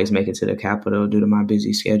can't always make it to the Capitol due to my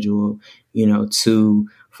busy schedule, to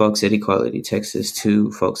folks at Equality Texas,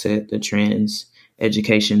 to folks at the Trans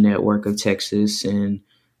Education Network of Texas, and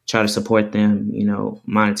try to support them,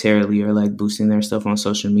 monetarily or like boosting their stuff on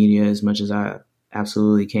social media as much as I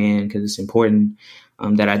absolutely can, because it's important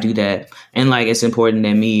that I do that. And like, it's important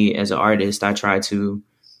that me as an artist, I try to,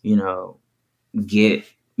 get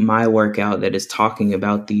my work out that is talking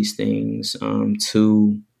about these things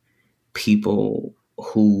to people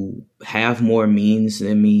who have more means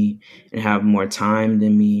than me and have more time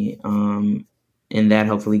than me, and that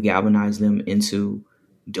hopefully galvanize them into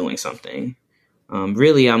doing something.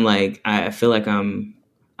 Really, I feel like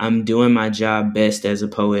I'm doing my job best as a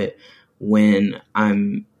poet when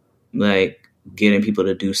I'm like getting people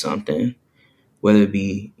to do something, whether it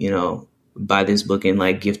be, buy this book and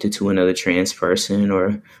like gift it to another trans person,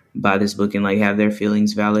 or buy this book and like have their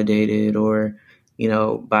feelings validated, or,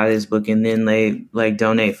 buy this book and then they like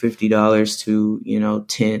donate $50 to,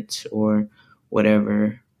 Tint or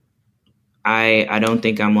whatever. I don't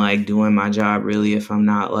think I'm like doing my job really if I'm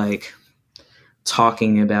not like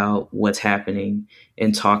talking about what's happening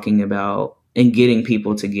and talking about and getting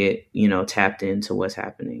people to get, tapped into what's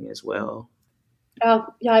happening as well.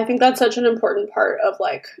 Yeah, I think that's such an important part of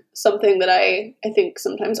like something that I think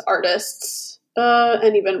sometimes artists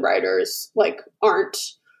and even writers like aren't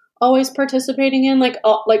always participating in. Like a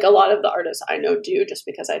lot of the artists I know do, just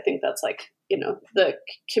because I think that's like, the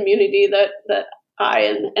community that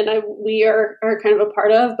we are kind of a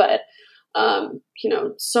part of. But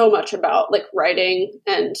so much about like writing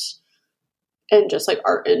and just like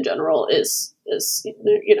art in general is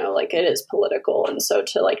like it is political, and so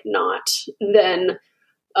to like not then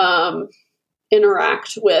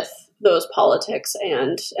interact with those politics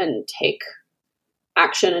and take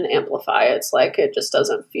action and amplify, it's like it just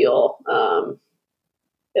doesn't feel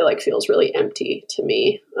it like feels really empty to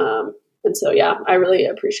me, and so yeah, I really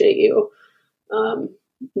appreciate you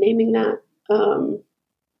naming that.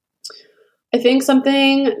 I think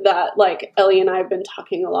something that like Ellie and I have been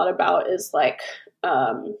talking a lot about is like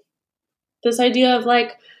this idea of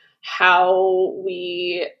like how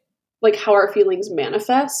our feelings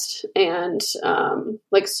manifest, and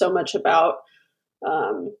like so much about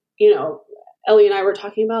Ellie and I were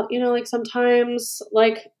talking about like sometimes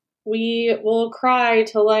like we will cry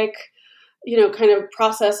to like kind of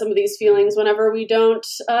process some of these feelings whenever we don't,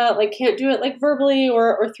 can't do it like verbally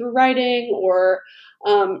or through writing, or,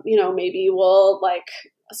 maybe we'll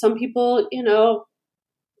some people,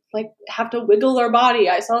 have to wiggle their body.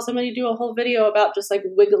 I saw somebody do a whole video about just like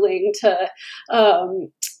wiggling to,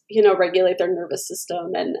 regulate their nervous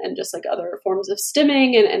system, and just like other forms of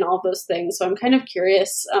stimming and all those things. So I'm kind of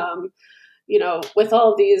curious, with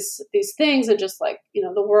all of these things, and just like,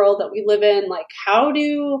 the world that we live in, like how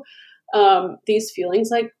do these feelings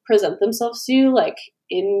like present themselves to you, like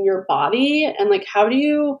in your body, and like how do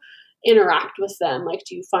you interact with them? Like,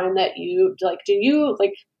 do you find that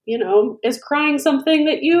is crying something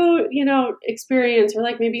that you experience, or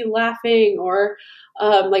like maybe laughing, or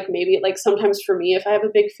maybe like sometimes for me, if I have a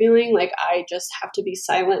big feeling, like I just have to be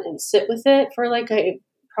silent and sit with it for like a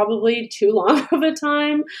probably too long of a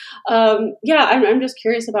time. I'm just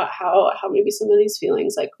curious about how maybe some of these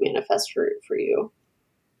feelings like manifest for you.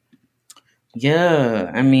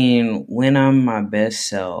 Yeah, I mean, when I'm my best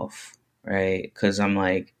self, right? Because I'm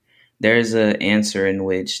like, there's an answer in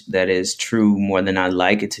which that is true more than I'd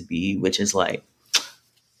like it to be, which is like,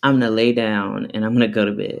 I'm gonna lay down and I'm gonna go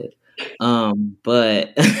to bed. But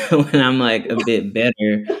when I'm like a bit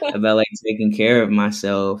better about like taking care of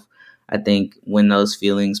myself, I think when those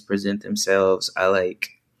feelings present themselves, sometimes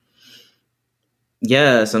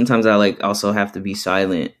I like also have to be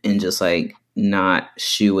silent and just like not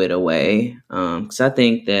shoo it away. Because I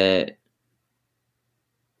think that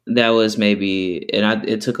was maybe, and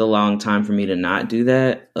it took a long time for me to not do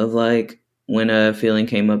that, of like when a feeling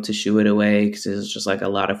came up to shoo it away, because it's just like a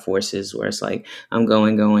lot of forces where it's like I'm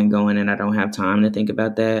going, and I don't have time to think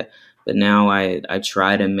about that. But now I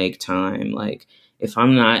try to make time. Like if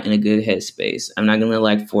I'm not in a good headspace, I'm not gonna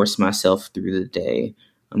like force myself through the day.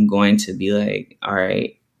 I'm going to be like, all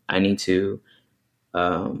right, I need to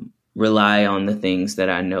rely on the things that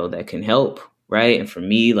I know that can help, right? And for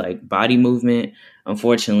me, like body movement,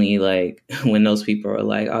 unfortunately, like when those people are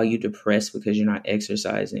like, oh, you depressed because you're not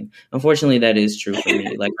exercising. Unfortunately, that is true for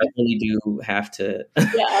me. Like I really do have to,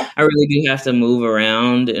 Yeah. I really do have to move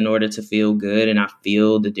around in order to feel good. And I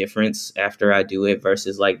feel the difference after I do it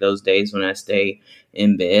versus like those days when I stay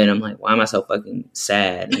in bed. I'm like, why am I so fucking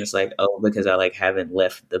sad? And it's like, oh, because I like haven't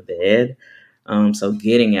left the bed. So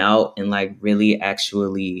getting out and like really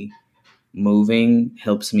actually moving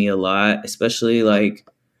helps me a lot, especially like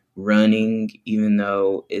running, even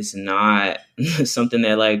though it's not something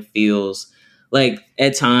that like feels like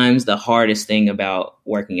at times the hardest thing about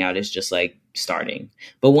working out is just like starting.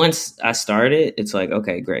 But once I started, it's like,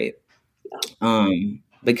 okay, great.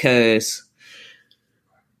 Because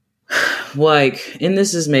like, and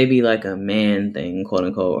this is maybe like a man thing, quote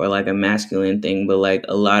unquote, or like a masculine thing, but like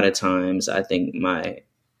a lot of times I think my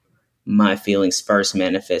feelings first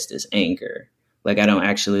manifest as anger. Like I don't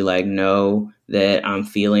actually like know that I'm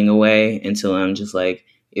feeling a way until I'm just like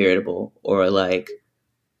irritable or like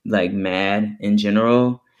mad in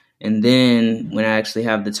general. And then when I actually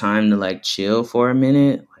have the time to like chill for a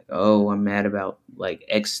minute, like, oh, I'm mad about like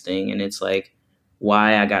X thing, and it's like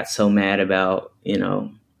why I got so mad about,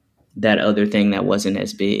 that other thing that wasn't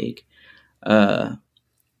as big.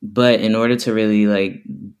 But in order to really like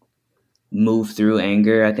move through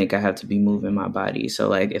anger, I think I have to be moving my body. So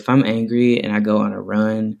like if I'm angry and I go on a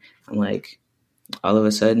run, I'm like, all of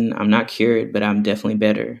a sudden I'm not cured, but I'm definitely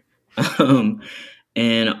better.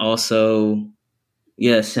 And also,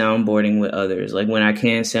 yeah, soundboarding with others. Like when I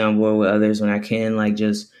can soundboard with others, when I can like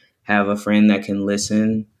just have a friend that can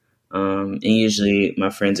listen. And usually my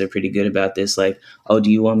friends are pretty good about this. Like, oh, do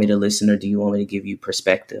you want me to listen or do you want me to give you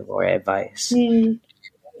perspective or advice?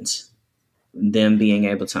 Them being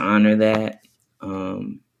able to honor that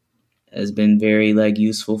has been very like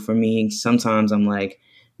useful for me. Sometimes I'm like,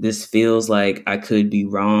 this feels like I could be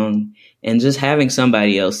wrong, and just having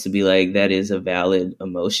somebody else to be like, that is a valid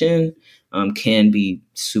emotion, can be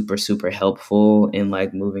super, super helpful in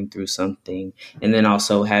like moving through something. And then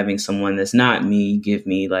also having someone that's not me give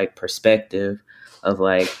me like perspective of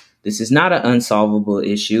like, this is not an unsolvable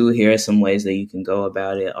issue. Here are some ways that you can go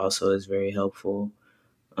about it. Also is very helpful.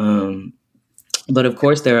 But of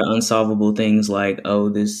course, there are unsolvable things like, oh,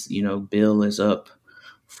 this, bill is up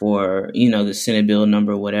for, the Senate bill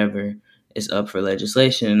number, whatever, is up for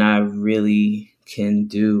legislation. And I really can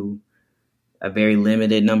do a very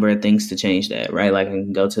limited number of things to change that, right? Like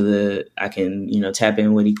I can tap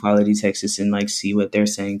in with Equality Texas and like see what they're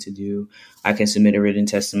saying to do. I can submit a written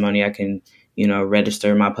testimony. I can,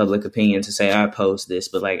 register my public opinion to say I oppose this.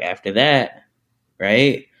 But like after that,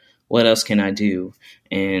 right? What else can I do?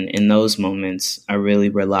 And in those moments, I really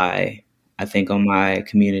rely, I think, on my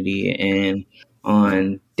community and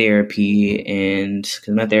on therapy, and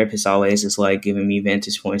because my therapist always is like giving me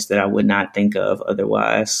vantage points that I would not think of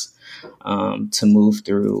otherwise, to move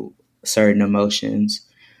through certain emotions.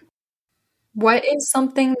 What is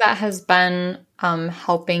something that has been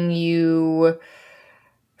helping you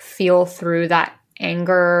feel through that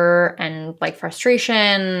anger and like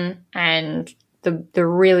frustration and the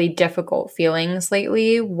really difficult feelings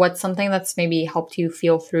lately? What's something that's maybe helped you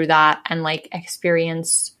feel through that and like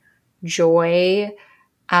experience joy,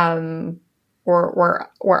 or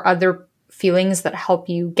other feelings that help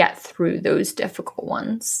you get through those difficult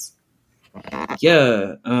ones?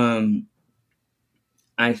 Yeah,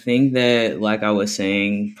 I think that, like I was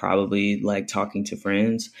saying, probably like talking to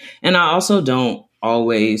friends. And I also don't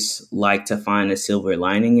always like to find a silver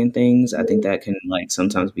lining in things. I think that can like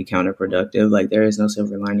sometimes be counterproductive. Like there is no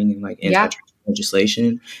silver lining in like Yeah. antitrust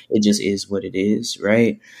legislation. It just is what it is,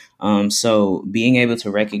 right? So being able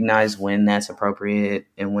to recognize when that's appropriate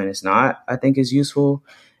and when it's not, I think is useful.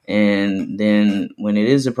 And then when it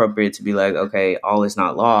is appropriate to be like, okay, all is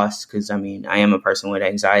not lost. Cause I mean, I am a person with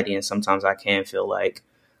anxiety and sometimes I can feel like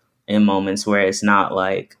in moments where it's not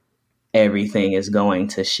like everything is going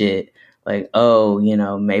to shit. Like, oh,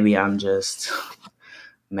 maybe I just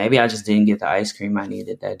didn't get the ice cream I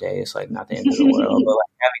needed that day. It's like not the end of the world. But like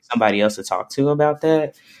having somebody else to talk to about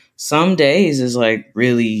that some days is like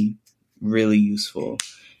really, really useful.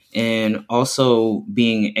 And also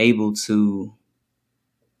being able to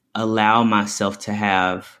allow myself to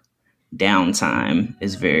have downtime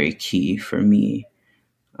is very key for me,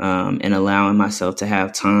 and allowing myself to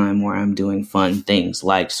have time where I'm doing fun things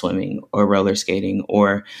like swimming or roller skating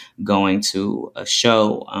or going to a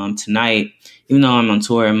show. Tonight, even though I'm on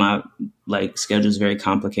tour and my like schedule is very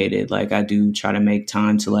complicated, like I do try to make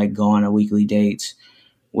time to like go on a weekly date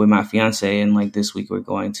with my fiance. And like this week we're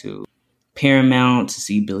going to Paramount to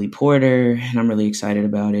see Billy Porter, and I'm really excited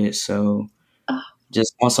about it. So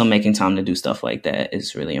just also making time to do stuff like that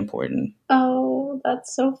is really important. Oh,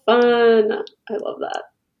 that's so fun. I love that.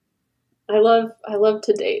 I love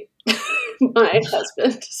to date my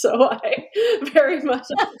husband, so I very much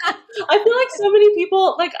I feel like so many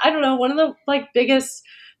people, like, I don't know, one of the like biggest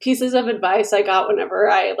pieces of advice I got whenever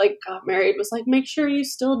I like got married was like make sure you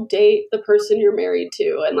still date the person you're married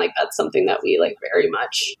to, and like that's something that we like very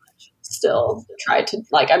much still try to,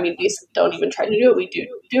 like, I mean, we don't even try to do it, we do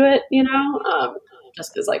it,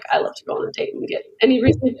 just because like I love to go on a date and get any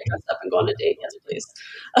reason to dress up and go on a date, yes please.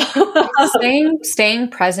 Staying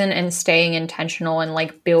present and staying intentional and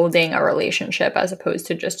like building a relationship as opposed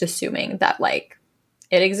to just assuming that like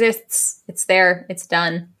it exists, it's there, it's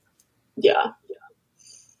done. Yeah.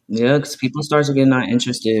 Yeah, because people start to get not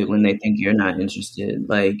interested when they think you're not interested.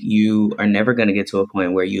 Like you are never going to get to a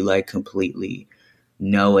point where you like completely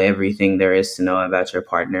know everything there is to know about your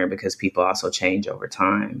partner, because people also change over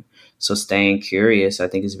time. So staying curious, I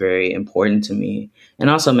think, is very important to me. And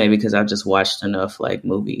also maybe because I've just watched enough like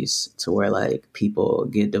movies to where like people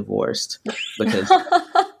get divorced because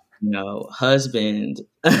husband,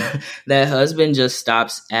 that husband just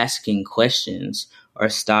stops asking questions or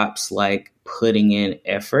stops like putting in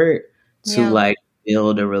effort to Yeah. like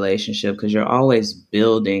build a relationship, because you're always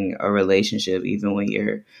building a relationship even when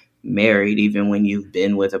you're married, even when you've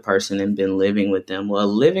been with a person and been living with them. Well,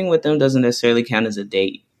 living with them doesn't necessarily count as a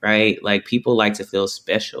date, right? Like people like to feel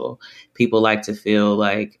special. People like to feel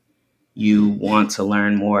like you want to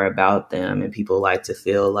learn more about them, and people like to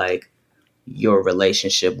feel like your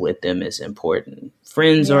relationship with them is important,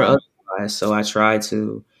 friends or Yeah. otherwise. So I try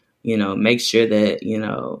to, make sure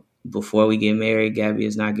that, before we get married, Gabby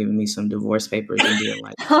is not giving me some divorce papers and being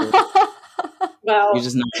like, "Oh, you're Well,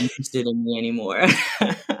 just not interested in me anymore."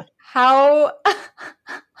 How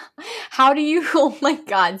how do you oh my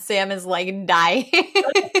god, Sam is like dying.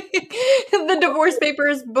 The divorce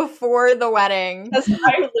papers before the wedding. I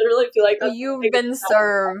literally feel like that's the You've biggest been thing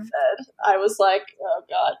served. I said. I was like, oh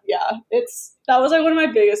god, yeah. That was like one of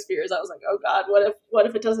my biggest fears. I was like, oh god, what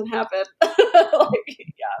if it doesn't happen? Like,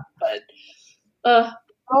 yeah, but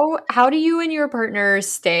How do you and your partner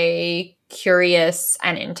stay curious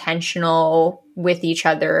and intentional with each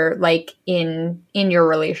other, like in your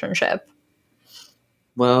relationship?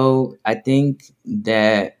 Well, I think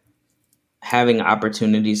that having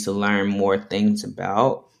opportunities to learn more things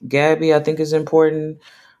about Gabby, I think, is important.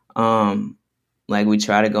 Um, like we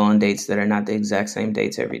try to go on dates that are not the exact same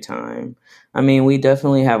dates every time. I mean, we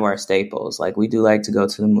definitely have our staples. Like we do like to go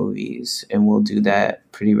to the movies, and we'll do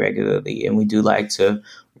that pretty regularly. And we do like to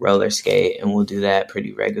roller skate, and we'll do that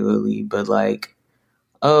pretty regularly. But like,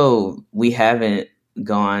 oh, we haven't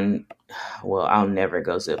gone. Well, I'll never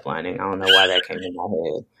go ziplining. I don't know why that came in my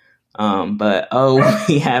head. But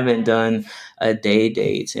we haven't done a day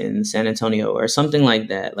date in San Antonio or something like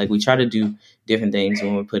that. Like we try to do different things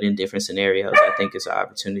when we're put in different scenarios. I think it's an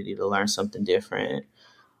opportunity to learn something different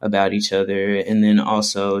about each other. And then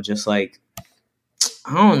also just like,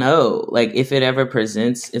 I don't know, like if the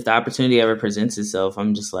opportunity ever presents itself,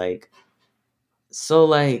 I'm just like, so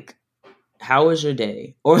like, how was your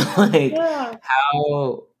day? Or like, Yeah.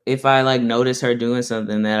 how, if I like notice her doing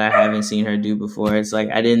something that I haven't seen her do before, it's like,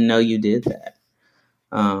 I didn't know you did that.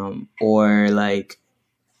 Or like,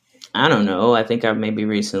 I don't know, I think I've maybe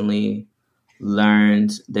recently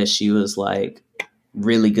learned that she was like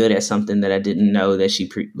really good at something that I didn't know that she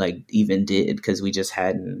like even did, because we just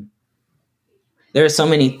hadn't, there are so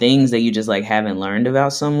many things that you just like haven't learned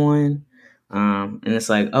about someone. And it's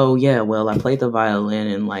like, oh yeah, well, I played the violin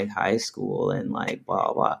in like high school and like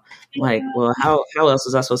blah blah. I'm like, well, how else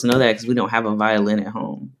was I supposed to know that? Because we don't have a violin at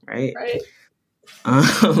home, right? Right.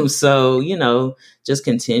 So just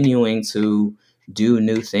continuing to do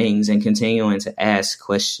new things and continuing to ask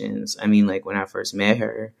questions. I mean, like when I first met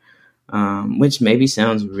her, which maybe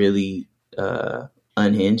sounds really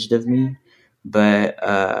unhinged of me,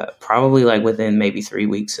 but probably like within maybe 3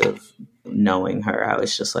 weeks of knowing her, I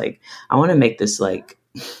was just like, I want to make this like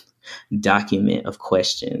document of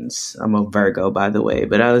questions. I'm a Virgo, by the way,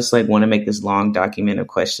 but I just like want to make this long document of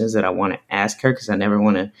questions that I want to ask her, because I never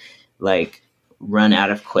want to like run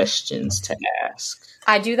out of questions to ask.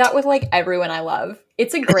 I do that with like everyone I love.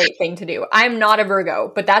 It's a great thing to do. I'm not a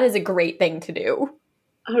Virgo, but that is a great thing to do.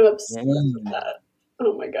 I'm obsessed with that.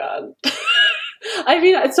 Oh my God. I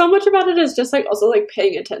mean, so much about it is just like also like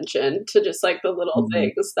paying attention to just like the little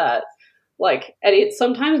things that like Eddie,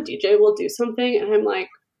 sometimes DJ will do something and I'm like,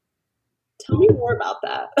 tell me more about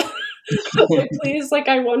that. Like, please, like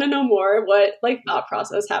I want to know more what like thought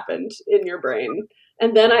process happened in your brain.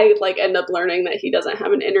 And then I like end up learning that he doesn't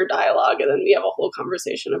have an inner dialogue, and then we have a whole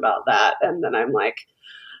conversation about that. And then I'm like,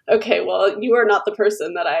 okay, well, you are not the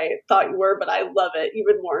person that I thought you were, but I love it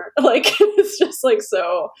even more. Like, it's just like,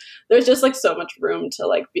 so there's just like so much room to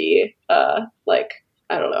like be, like,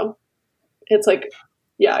 I don't know. It's like,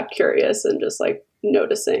 yeah, curious and just like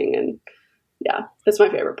noticing. And yeah, it's my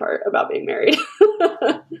favorite part about being married.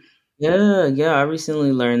 Yeah. I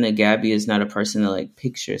recently learned that Gabby is not a person that like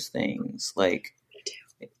pictures things. Like,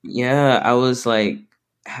 yeah, I was like,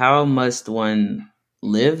 how must one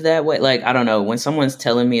live that way? Like, I don't know. When someone's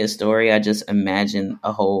telling me a story, I just imagine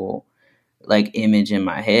a whole like image in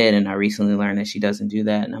my head. And I recently learned that she doesn't do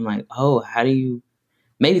that. And I'm like, oh, how do you,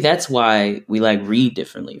 maybe that's why we like read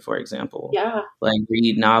differently, for example. Yeah. Like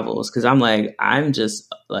read novels. Cause I'm like, I'm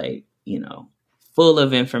just like, full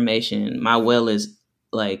of information. My well is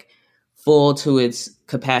like full to its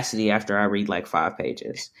capacity after I read like 5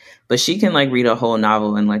 pages. But she can like read a whole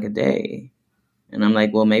novel in like a day. And I'm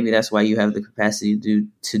like, well, maybe that's why you have the capacity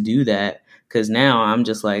to do that. Cause now I'm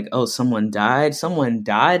just like, oh, someone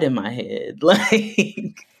died in my head.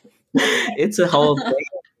 Like it's a whole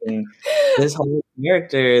thing. This whole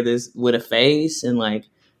character, this with a face and like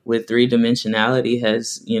with 3-dimensionality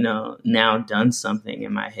has, now done something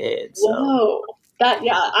in my head. So Whoa. That,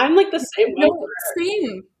 yeah, I'm like the same way. No,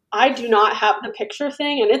 same. I do not have the picture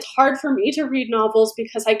thing, and it's hard for me to read novels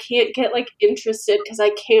because I can't get like interested because I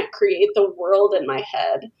can't create the world in my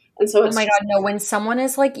head. And so it's oh my God, no, when someone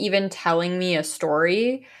is like even telling me a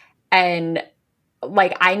story and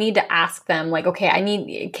like I need to ask them like,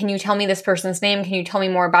 okay, can you tell me this person's name? Can you tell me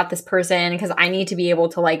more about this person? Because I need to be able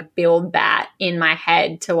to like build that in my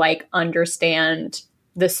head to like understand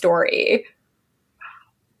the story.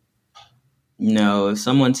 no, if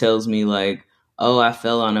someone tells me like, oh, I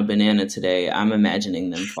fell on a banana today, I'm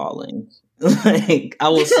imagining them falling. Like I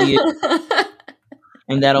will see it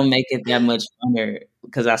and that'll make it that much funner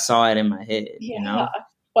because I saw it in my head, yeah.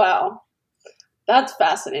 Wow. That's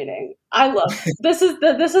fascinating. I love this is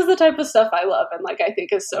the type of stuff I love and like I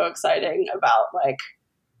think is so exciting about like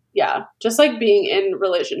yeah, just like being in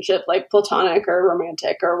relationship, like platonic or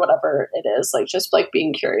romantic or whatever it is, like just like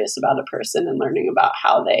being curious about a person and learning about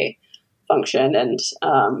how they function. And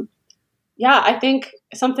yeah, I think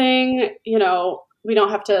something, we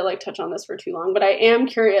don't have to like touch on this for too long, but I am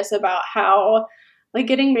curious about how like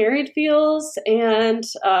getting married feels and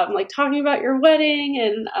like talking about your wedding.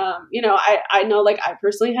 And, I know like I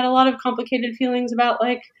personally had a lot of complicated feelings about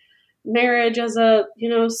like marriage as a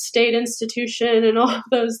state institution and all of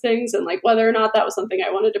those things, and like whether or not that was something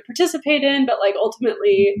I wanted to participate in, but like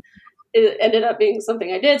ultimately it ended up being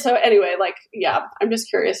something I did. So anyway, like yeah, I'm just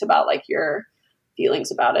curious about like your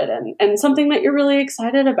feelings about it and something that you're really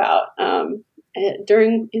excited about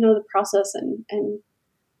during the process and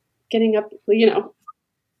getting up,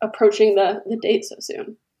 approaching the date so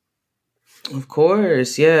soon. Of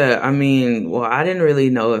course, yeah. I mean, well, I didn't really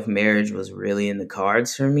know if marriage was really in the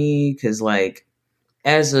cards for me because, like,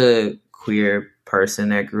 as a queer person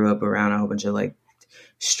that grew up around a whole bunch of like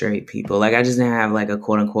straight people, like, I just didn't have like a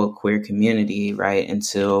quote unquote queer community, right,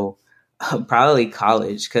 until probably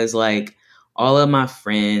college. Because, like, all of my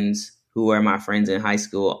friends who were my friends in high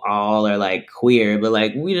school all are like queer, but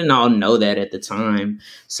like we didn't all know that at the time.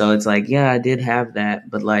 So it's like, yeah, I did have that,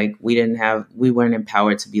 but like we weren't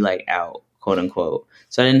empowered to be like out, quote unquote.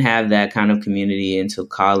 So I didn't have that kind of community until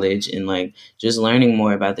college, and like just learning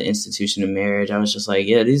more about the institution of marriage. I was just like,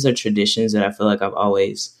 yeah, these are traditions that I feel like I've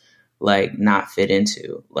always like not fit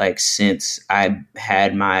into. Like, since I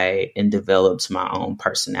had my and developed my own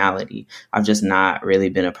personality, I've just not really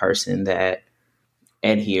been a person that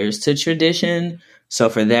adheres to tradition. So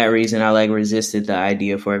for that reason, I like resisted the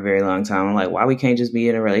idea for a very long time. I'm like, why we can't just be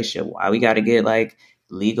in a relationship? Why we got to get like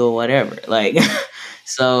legal, whatever? Like,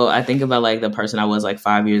 so I think about like the person I was like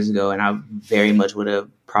 5 years ago, and I very much would have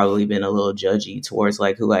probably been a little judgy towards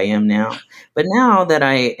like who I am now. But now that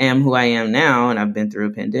I am who I am now, and I've been through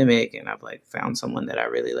a pandemic, and I've like found someone that I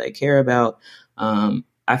really like care about,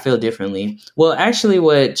 I feel differently. Well, actually,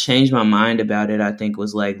 what changed my mind about it, I think,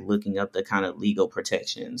 was like looking up the kind of legal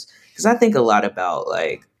protections. Because I think a lot about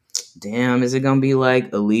like, damn, is it going to be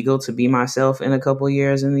like illegal to be myself in a couple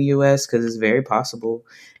years in the US? Because it's very possible.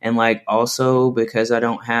 And like also because I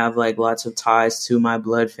don't have like lots of ties to my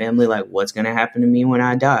blood family, like what's going to happen to me when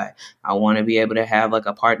I die? I want to be able to have like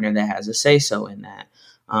a partner that has a say so in that.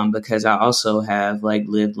 Because I also have like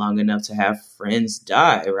lived long enough to have friends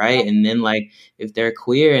die, right? And then like if they're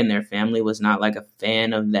queer and their family was not like a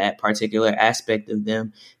fan of that particular aspect of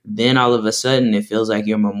them, then all of a sudden it feels like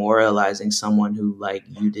you're memorializing someone who like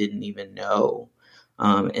you didn't even know.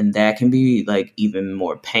 And that can be like even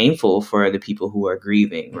more painful for the people who are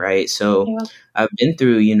grieving, right? So Yeah. I've been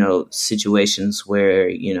through, you know, situations where,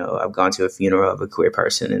 you know, I've gone to a funeral of a queer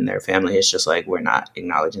person and their family is just like, we're not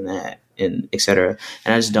acknowledging that, and et cetera.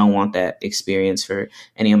 And I just don't want that experience for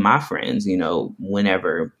any of my friends, you know,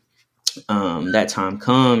 whenever that time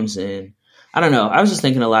comes. And I don't know, I was just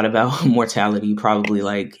thinking a lot about mortality, probably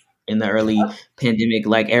like in the early pandemic,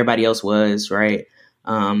 like everybody else was, right?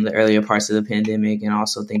 The earlier parts of the pandemic, and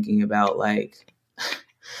also thinking about like,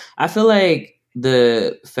 I feel like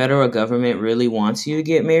the federal government really wants you to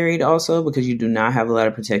get married also because you do not have a lot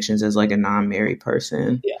of protections as like a non-married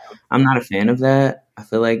person. Yeah. I'm not a fan of that. I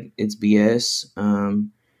feel like it's BS.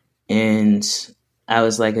 And I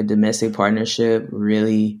was like, a domestic partnership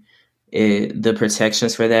really, the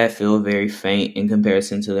protections for that feel very faint in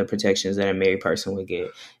comparison to the protections that a married person would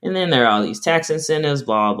get. And then there are all these tax incentives,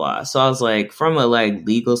 blah blah. So I was like, from a like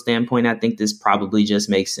legal standpoint, I think this probably just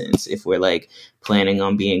makes sense if we're like planning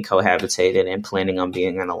on being cohabitated and planning on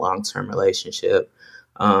being in a long-term relationship.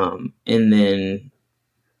 And then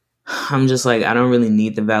I'm just like, I don't really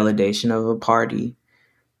need the validation of a party.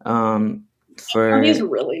 Party's For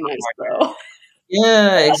really nice though.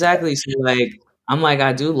 Yeah, exactly. So like, I'm like,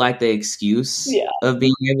 I do like the excuse Yeah. of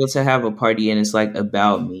being able to have a party and it's like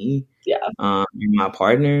about me, Yeah. and my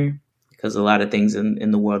partner, because a lot of things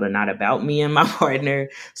in the world are not about me and my partner.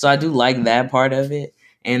 So I do like that part of it.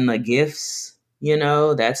 And the gifts, you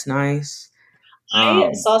know, that's nice. I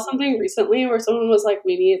Um, saw something recently where someone was like,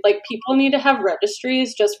 we need, like, people need to have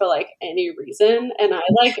registries just for like any reason. And I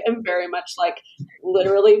like am very much like,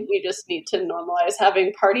 literally, we just need to normalize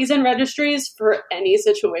having parties and registries for any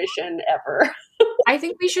situation ever. I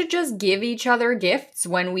think we should just give each other gifts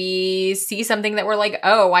when we see something that we're like,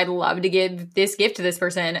 oh, I'd love to give this gift to this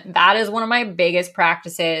person. That is one of my biggest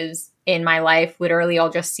practices in my life. Literally,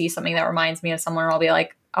 I'll just see something that reminds me of someone, and I'll be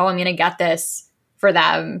like, oh, I'm going to get this for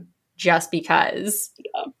them just because.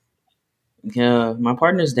 Yeah, my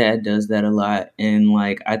partner's dad does that a lot. And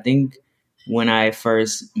like, I think when I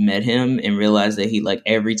first met him and realized that he like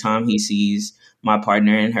every time he sees my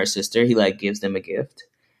partner and her sister, he like gives them a gift.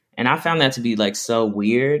 And I found that to be like so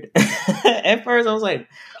weird. At first I was like,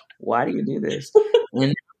 why do you do this?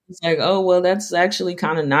 And it's like, oh well, that's actually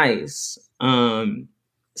kind of nice.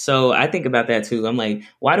 So I think about that too. I'm like,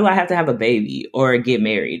 why do I have to have a baby or get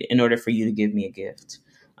married in order for you to give me a gift?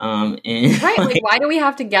 And Right. Like, like, why do we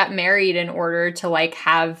have to get married in order to like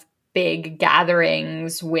have big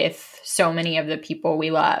gatherings with so many of the people we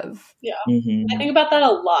love? Yeah. I mhm. think about that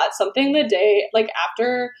a lot. Something the day, like,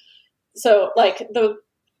 after, so like the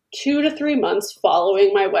 2 to 3 months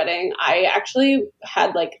following my wedding, I actually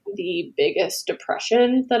had like the biggest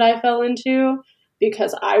depression that I fell into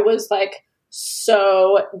because I was like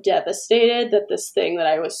so devastated that this thing that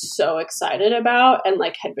I was so excited about and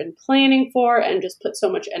like had been planning for and just put so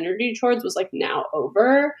much energy towards was like now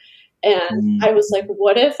over. And I was like,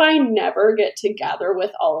 what if I never get to gather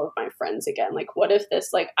with all of my friends again? Like, what if this,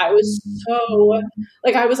 like, I was so,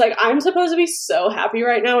 like, I was like, I'm supposed to be so happy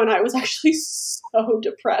right now. And I was actually so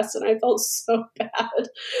depressed and I felt so bad.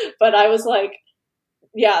 But I was like,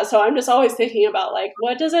 yeah, so I'm just always thinking about, like,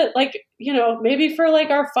 what does it, like, you know, maybe for like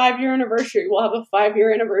our 5-year anniversary, we'll have a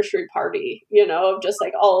 5-year anniversary party, you know, of just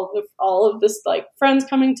like all of this, like, friends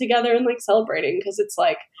coming together and like celebrating, because it's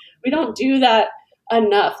like we don't do that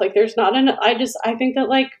enough. Like, there's not enough. I think that,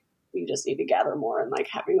 like, we just need to gather more, and like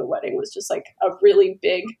having a wedding was just like a really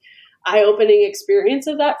big eye-opening experience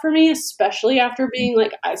of that for me, especially after being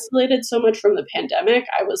like isolated so much from the pandemic.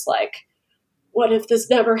 I was like, what if this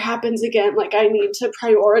never happens again? Like, I need to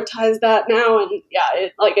prioritize that now. And yeah,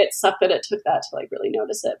 it sucked that it took that to like really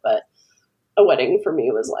notice it. But a wedding for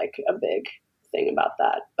me was like a big thing about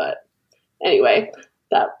that. But anyway,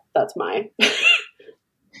 that's my.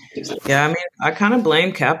 Yeah, I mean, I kind of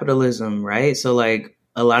blame capitalism, right? So, like,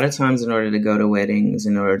 a lot of times in order to go to weddings,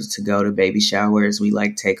 in order to go to baby showers, we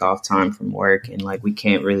like take off time from work, and like we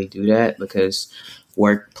can't really do that because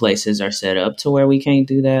workplaces are set up to where we can't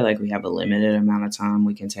do that. Like, we have a limited amount of time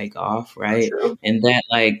we can take off, right? True. And that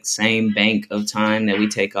like same bank of time that we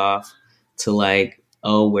take off to, like,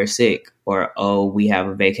 oh, we're sick, or oh, we have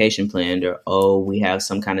a vacation planned, or oh, we have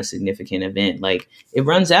some kind of significant event, like, it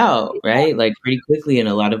runs out, right? Like, pretty quickly. And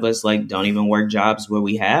a lot of us like don't even work jobs where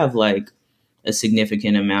we have like a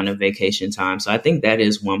significant amount of vacation time. So I think that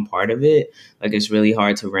is one part of it. Like, it's really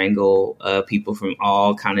hard to wrangle people from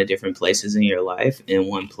all kind of different places in your life in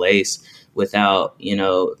one place without, you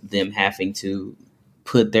know, them having to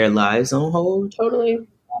put their lives on hold. Totally.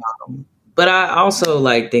 But I also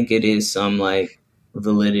like think it is some like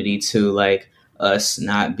validity to like us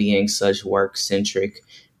not being such work centric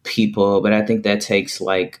people. But I think that takes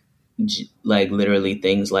like literally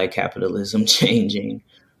things like capitalism changing.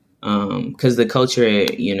 Because the culture,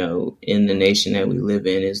 you know, in the nation that we live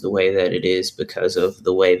in is the way that it is because of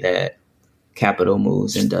the way that capital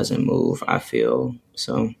moves and doesn't move, I feel.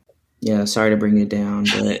 So, yeah, sorry to bring it down,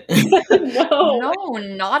 but No,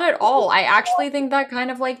 not at all. I actually think that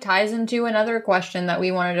kind of like ties into another question that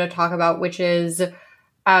we wanted to talk about, which is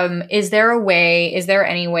there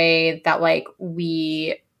any way that like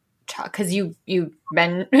we because you've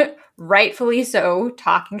been rightfully so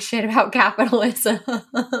talking shit about capitalism.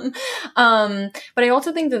 But I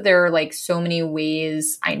also think that there are like so many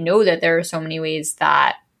ways, I know that there are so many ways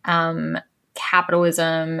that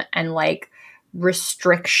capitalism and like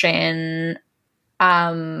restriction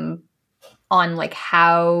on like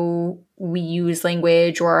how we use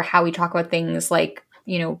language or how we talk about things, like,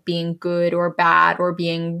 you know, being good or bad or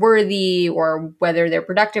being worthy or whether they're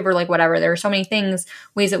productive or like whatever. There are so many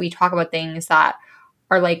ways that we talk about things that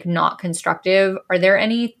are like not constructive. Are there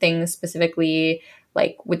any things specifically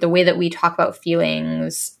like with the way that we talk about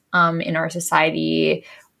feelings in our society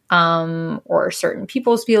or certain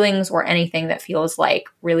people's feelings or anything that feels like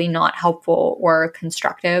really not helpful or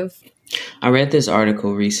constructive? I read this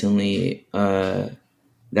article recently that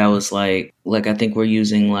was like I think we're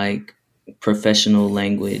using like professional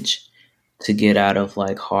language to get out of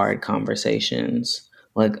like hard conversations.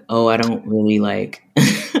 Like, oh, I don't really like.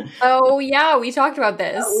 Oh yeah, we talked about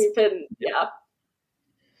this. We've been, yeah.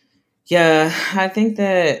 Yeah, I think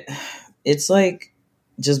that it's like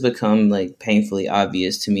just become like painfully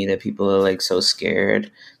obvious to me that people are like so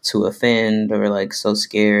scared to offend or like so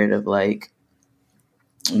scared of like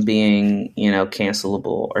being, you know,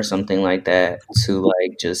 cancelable or something like that to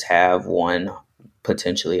like just have one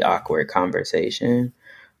potentially awkward conversation.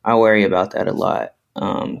 I worry about that a lot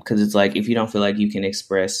because it's like if you don't feel like you can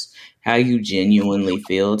express how you genuinely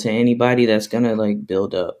feel to anybody, that's gonna like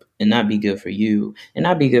build up and not be good for you and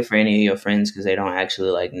not be good for any of your friends because they don't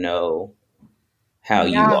actually like know how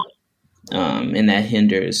you are, and that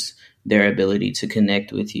hinders their ability to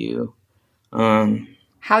connect with you.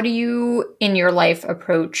 How do you in your life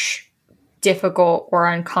approach difficult or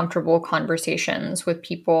uncomfortable conversations with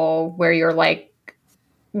people where you're like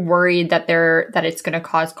worried that it's going to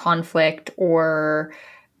cause conflict or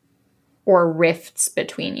rifts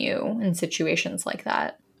between you in situations like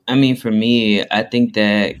that? I mean, for me, I think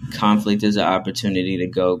that conflict is an opportunity to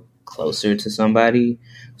go closer to somebody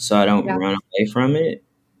so I don't run away from it.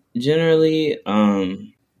 Generally,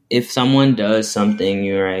 if someone does something,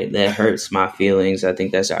 you're right, that hurts my feelings, I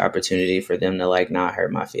think that's an opportunity for them to like not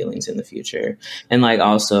hurt my feelings in the future. And like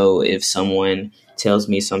also if someone tells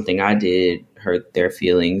me something I did hurt their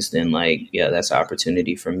feelings, then like, yeah, that's an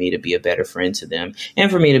opportunity for me to be a better friend to them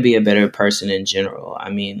and for me to be a better person in general. I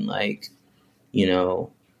mean, like, you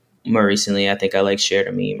know, more recently, I think I like shared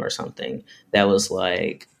a meme or something that was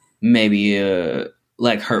like maybe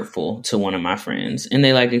like hurtful to one of my friends, and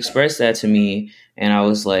they like expressed that to me, and I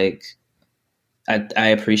was like, I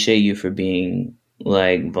appreciate you for being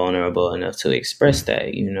like vulnerable enough to express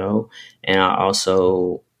that, you know? And I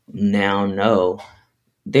also now know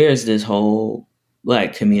there's this whole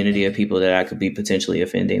like community of people that I could be potentially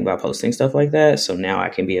offending by posting stuff like that. So now I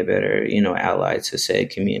can be a better, you know, ally to said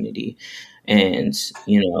community. And,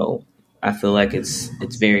 you know, I feel like it's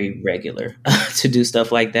very regular to do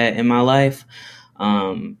stuff like that in my life.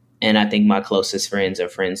 And I think my closest friends are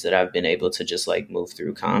friends that I've been able to just like move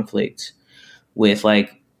through conflict with.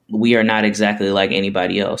 Like, we are not exactly like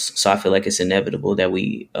anybody else. So I feel like it's inevitable that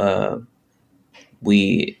we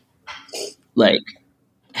like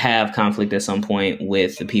have conflict at some point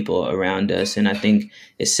with the people around us. And I think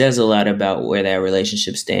it says a lot about where that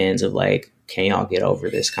relationship stands of like, can y'all get over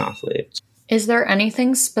this conflict? Is there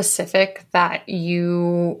anything specific that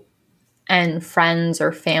you and friends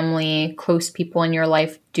or family, close people in your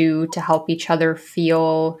life do to help each other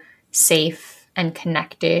feel safe and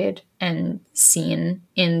connected and seen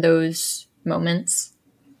in those moments?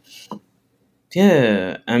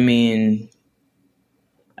 Yeah, I mean,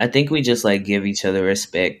 I think we just like give each other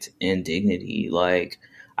respect and dignity. Like,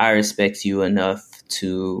 I respect you enough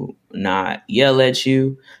to not yell at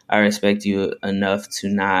you. I respect you enough to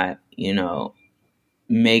not, you know,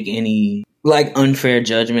 make any like unfair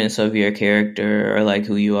judgments of your character or like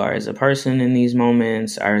who you are as a person in these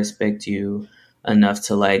moments. I respect you enough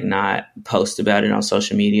to like not post about it on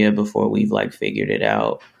social media before we've like figured it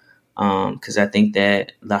out. Because I think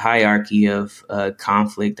that the hierarchy of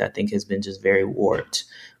conflict, I think, has been just very warped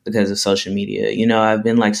because of social media. You know, I've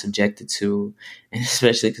been like subjected to, and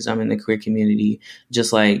especially because I'm in the queer community,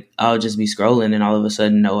 just like I'll just be scrolling and all of a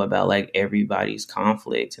sudden know about like everybody's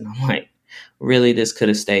conflict. And I'm like, really, this could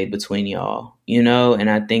have stayed between y'all, you know? And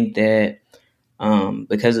I think that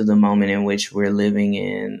because of the moment in which we're living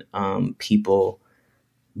in, people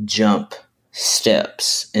jump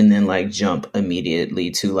steps and then like jump immediately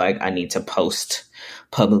to like, I need to post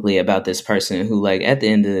publicly about this person who like at the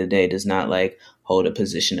end of the day does not like hold a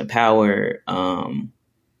position of power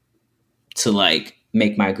to like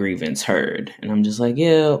make my grievance heard. And I'm just like,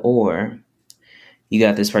 yeah, or you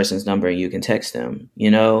got this person's number and you can text them, you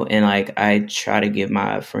know? And like, I try to give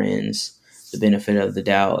my friends the benefit of the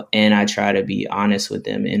doubt, and I try to be honest with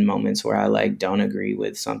them in moments where I like don't agree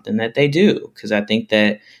with something that they do. Cause I think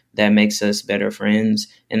that that makes us better friends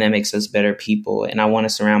and that makes us better people. And I want to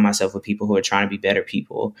surround myself with people who are trying to be better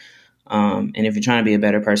people. And if you're trying to be a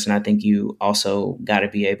better person, I think you also got to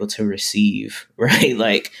be able to receive, right?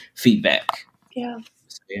 Like feedback. Yeah.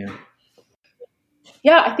 So, yeah.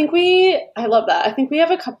 Yeah, I love that. I think we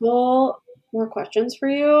have a couple more questions for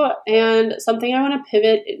you, and something I want to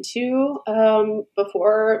pivot into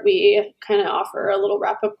before we kind of offer a little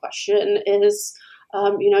wrap up question is,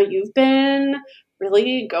 you've been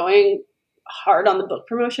really going hard on the book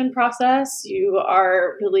promotion process. You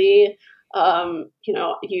are really,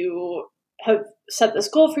 you have set this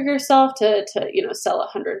goal for yourself to sell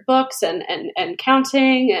 100 books and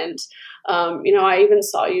counting. And I even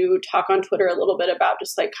saw you talk on Twitter a little bit about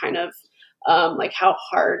just like kind of like how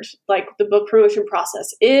hard like the book promotion process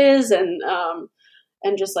is, and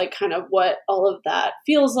just like kind of what all of that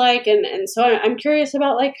feels like. And so I'm curious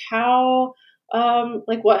about like how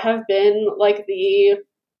like what have been like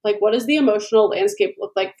what does the emotional landscape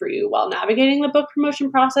look like for you while navigating the book promotion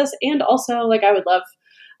process? And also, like, I would love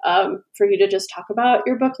for you to just talk about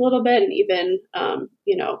your book a little bit, and even,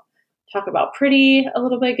 talk about Pretty a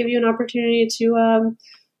little bit, give you an opportunity to,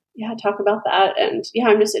 talk about that. And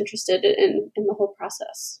I'm just interested in the whole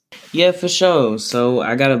process. Yeah, for sure. So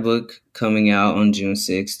I got a book coming out on June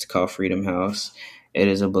 6th called Freedom House. It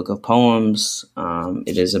is a book of poems.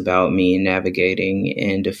 It is about me navigating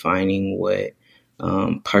and defining what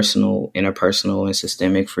personal, interpersonal, and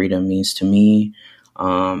systemic freedom means to me.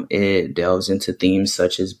 It delves into themes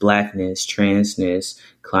such as Blackness, transness,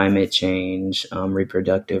 climate change,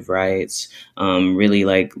 reproductive rights, really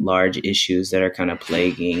like large issues that are kind of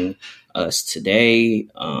plaguing us today.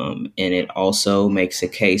 And it also makes a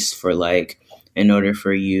case for like, in order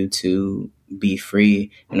for you to be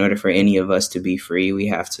free, in order for any of us to be free, we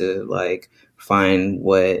have to like find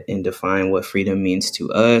what and define what freedom means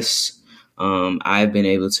to us. I've been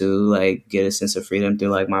able to like get a sense of freedom through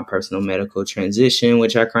like my personal medical transition,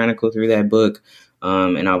 which I chronicle through that book.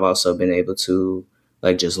 And I've also been able to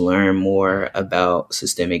like just learn more about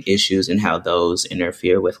systemic issues and how those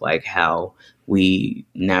interfere with like how we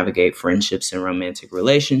navigate friendships and romantic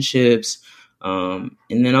relationships. And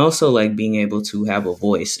then also like being able to have a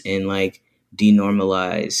voice and like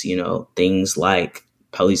denormalize, things like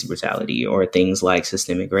police brutality or things like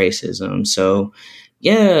systemic racism. So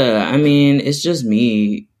Yeah, I mean, it's just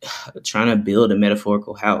me trying to build a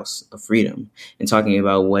metaphorical house of freedom and talking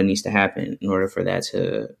about what needs to happen in order for that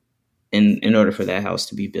to in order for that house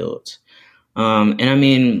to be built. And I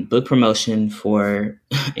mean, book promotion for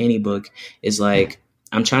any book is like,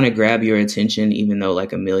 I'm trying to grab your attention, even though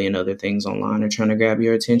like a million other things online are trying to grab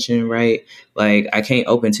your attention, right? Like, I can't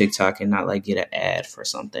open TikTok and not like get an ad for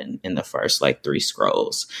something in the first like three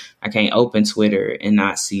scrolls. I can't open Twitter and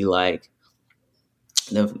not see like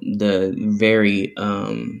the very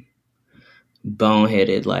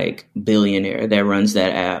boneheaded like billionaire that runs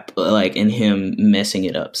that app, like, and him messing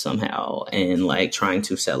it up somehow and like trying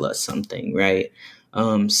to sell us something, right?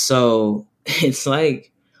 So it's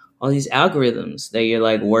like all these algorithms that you're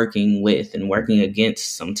like working with and working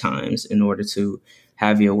against sometimes in order to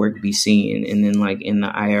have your work be seen. And then like in the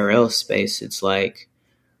IRL space, it's like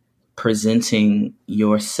presenting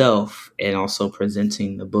yourself and also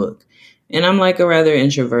presenting the book. And I'm like a rather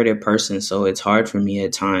introverted person, so it's hard for me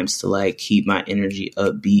at times to like keep my energy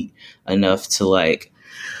upbeat enough to like,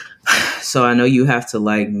 so I know you have to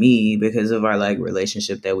like me because of our like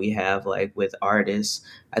relationship that we have like with artists.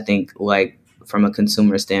 I think like from a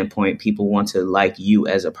consumer standpoint, people want to like you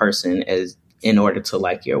as a person as in order to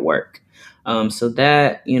like your work. So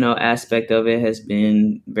that, you know, aspect of it has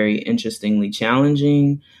been very interestingly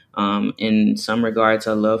challenging. In some regards,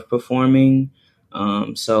 I love performing.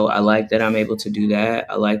 So I like that I'm able to do that.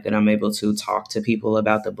 I like that I'm able to talk to people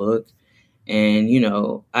about the book. And, you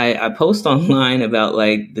know, I post online about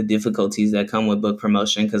like the difficulties that come with book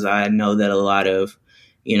promotion because I know that a lot of,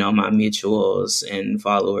 you know, my mutuals and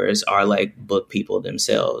followers are like book people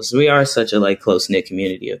themselves. We are such a like close knit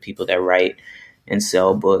community of people that write and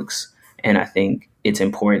sell books. And I think it's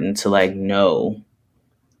important to like know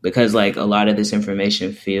because like a lot of this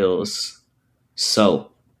information feels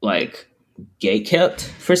so like gate kept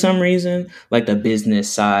for some reason, like the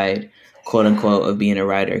business side, quote unquote, of being a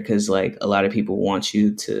writer. Because like a lot of people want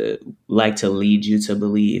you to like to lead you to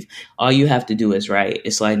believe all you have to do is write.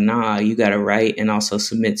 It's like, nah, you got to write and also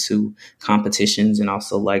submit to competitions and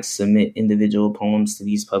also like submit individual poems to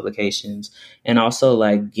these publications and also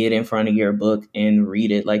like get in front of your book and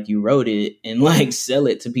read it like you wrote it and like sell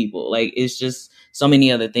it to people. Like it's just so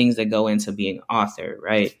many other things that go into being an author,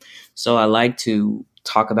 right? So I like to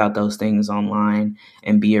talk about those things online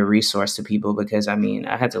and be a resource to people because I mean,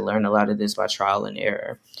 I had to learn a lot of this by trial and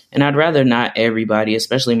error. And I'd rather not everybody,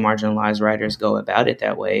 especially marginalized writers, go about it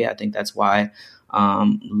that way. I think that's why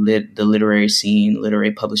the literary scene,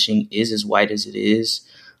 literary publishing is as white as it is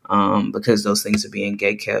because those things are being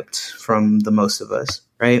gatekept from the most of us,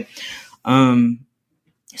 right?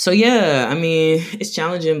 So yeah, I mean, it's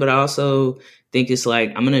challenging, but I also think it's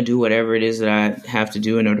like I'm gonna do whatever it is that I have to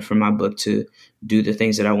do in order for my book to do the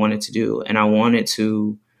things that I want it to do, and I want it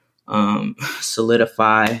to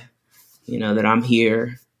solidify, you know, that I'm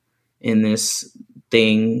here in this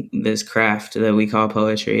thing, this craft that we call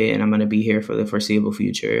poetry, and I'm gonna be here for the foreseeable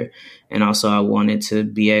future. And also, I wanted to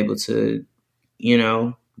be able to, you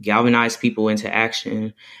know, galvanize people into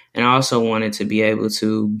action. And I also wanted to be able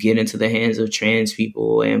to get into the hands of trans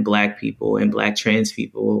people and black trans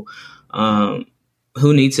people um,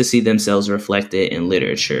 who need to see themselves reflected in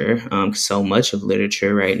literature. So much of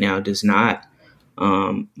literature right now does not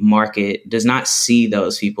does not see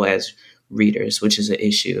those people as readers, which is an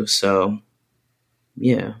issue. So,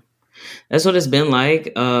 yeah, that's what it's been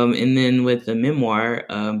like. And then with the memoir,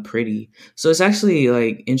 Pretty. So it's actually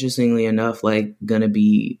like, interestingly enough, like gonna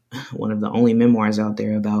be one of the only memoirs out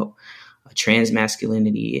there about trans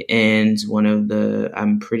masculinity and one of the,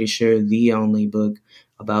 I'm pretty sure the only book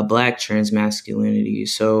about black trans masculinity.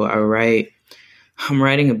 So I'm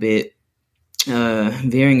writing a bit,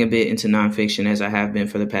 veering a bit into nonfiction as I have been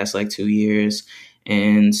for the past like 2 years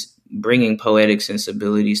and bringing poetic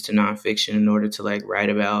sensibilities to nonfiction in order to like write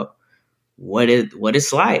about what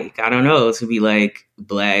it's like, I don't know, to be like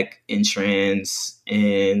black and trans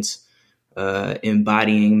and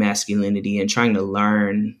embodying masculinity and trying to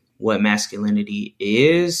learn what masculinity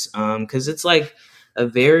is. Because it's like a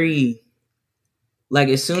very, like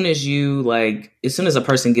as soon as a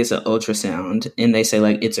person gets an ultrasound and they say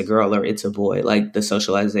like it's a girl or it's a boy, like the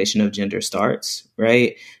socialization of gender starts,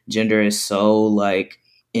 right? Gender is so like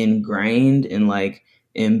ingrained and like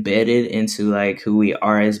embedded into like who we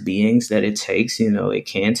are as beings that it takes, you know, it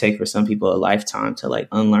can take for some people a lifetime to like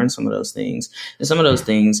unlearn some of those things. And some of those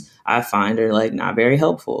things I find are like not very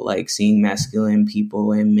helpful, like seeing masculine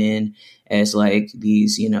people and men as like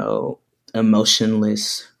these, you know,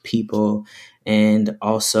 emotionless people, and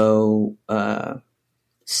also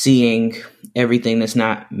seeing everything that's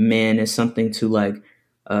not men as something to like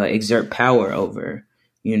exert power over.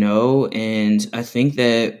 And I think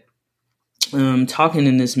that talking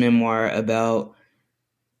in this memoir about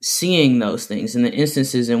seeing those things and the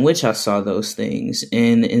instances in which I saw those things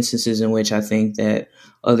and the instances in which I think that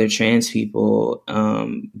other trans people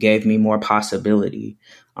gave me more possibility,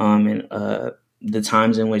 and the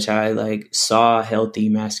times in which I like saw healthy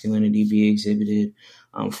masculinity be exhibited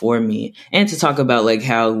for me, and to talk about like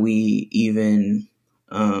how we even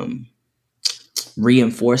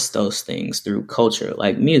reinforce those things through culture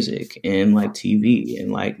like music and like TV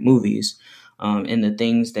and like movies, and the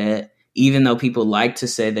things that even though people like to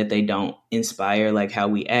say that they don't inspire like how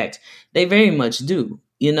we act, they very much do.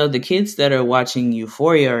 The kids that are watching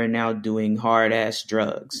Euphoria are now doing hard ass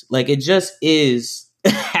drugs. Like it just is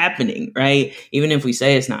happening, right? Even if we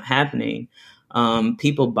say it's not happening,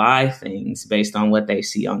 people buy things based on what they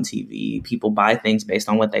see on TV. People buy things based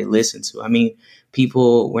on what they listen to. I mean,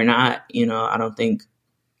 people were not, I don't think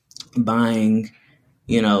buying,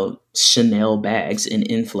 Chanel bags in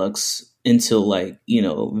influx until like,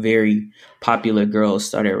 very popular girls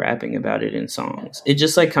started rapping about it in songs. It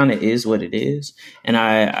just like kind of is what it is. And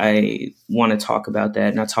I want to talk about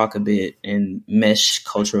that, and I talk a bit and mesh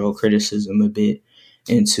cultural criticism a bit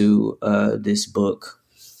into this book,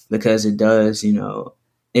 because it does,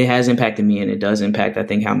 it has impacted me, and it does impact, I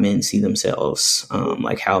think, how men see themselves,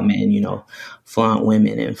 like how men, flaunt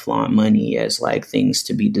women and flaunt money as like things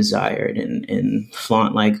to be desired, and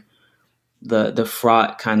flaunt like the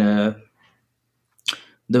fraught kind of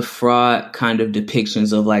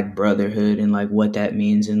depictions of like brotherhood and like what that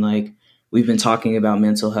means. And like we've been talking about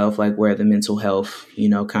mental health, like where the mental health,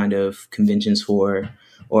 kind of conventions for,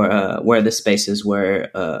 or where the spaces where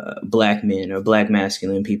Black men or Black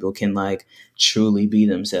masculine people can like truly be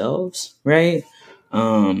themselves, right?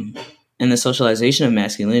 And the socialization of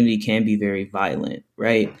masculinity can be very violent,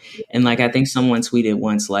 right? And like I think someone tweeted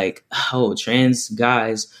once, like, "Oh, trans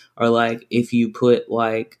guys are like if you put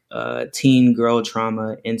like teen girl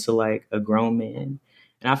trauma into like a grown man."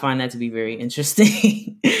 And I find that to be very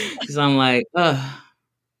interesting because I'm like,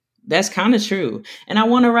 that's kind of true, and I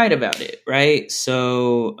want to write about it, right?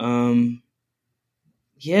 So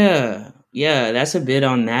yeah, that's a bit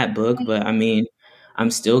on that book. But I mean,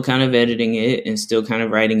 I'm still kind of editing it and still kind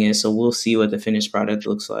of writing it, so we'll see what the finished product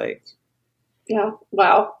looks like. Yeah.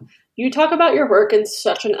 Wow. You talk about your work in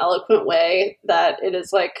such an eloquent way that it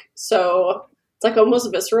is like so, it's like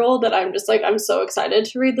almost visceral, that I'm just like, I'm so excited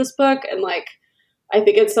to read this book. And like, I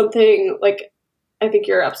think it's something like, I think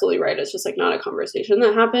you're absolutely right. It's just like not a conversation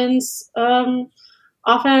that happens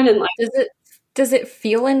often. And like, Does it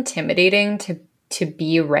feel intimidating to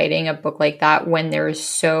be writing a book like that when there's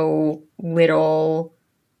so little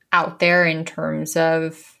out there in terms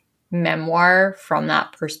of memoir from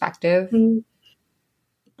that perspective?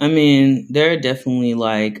 I mean, there are definitely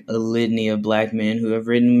like a litany of Black men who have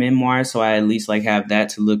written memoirs, so I at least like have that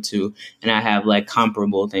to look to, and I have like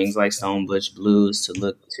comparable things like Stone Butch Blues to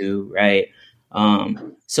look to, right?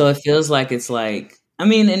 So it feels like it's like, I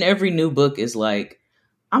mean, and every new book is like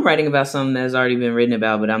I'm writing about something that's already been written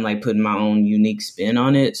about, but I'm like putting my own unique spin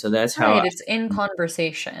on it. So that's how Right, it's in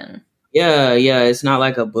conversation. yeah, it's not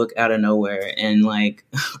like a book out of nowhere. And like,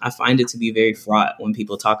 I find it to be very fraught when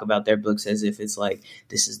people talk about their books as if it's like,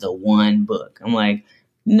 this is the one book. I'm like,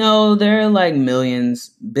 no, there are like millions,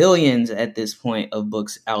 billions at this point of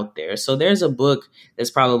books out there. So there's a book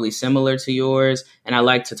that's probably similar to yours. And I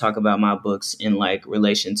like to talk about my books in like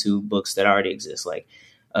relation to books that already exist. Like,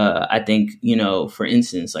 I think, for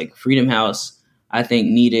instance, like Freedom House, I think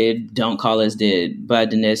needed Don't Call Us Dead by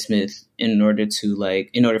Danae Smith in order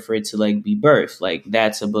for it to like be birthed. Like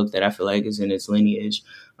that's a book that I feel like is in its lineage.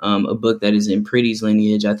 A book that is in Pretty's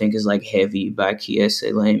lineage, I think, is like Heavy by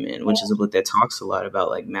Kiese Layman, which is a book that talks a lot about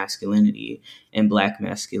like masculinity and Black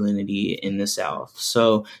masculinity in the South.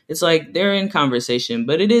 So it's like they're in conversation,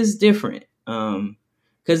 but it is different.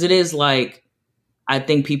 Because it is like, I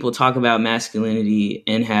think people talk about masculinity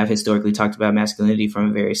and have historically talked about masculinity from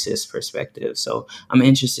a very cis perspective. So I'm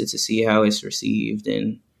interested to see how it's received,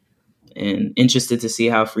 and interested to see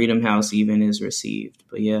how Freedom House even is received.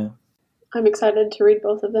 But yeah. I'm excited to read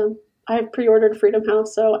both of them. I've pre-ordered Freedom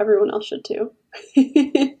House, so everyone else should too.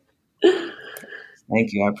 Thank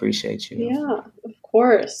you. I appreciate you. Yeah, of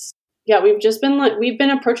course. Yeah, we've been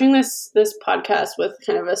approaching this podcast with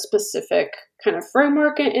kind of a specific kind of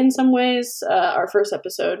framework in some ways. Our first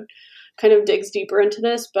episode kind of digs deeper into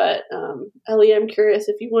this, but Ellie, I'm curious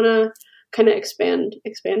if you want to kind of expand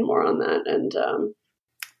more on that and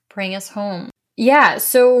bring us home. Yeah,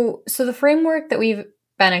 so the framework that we've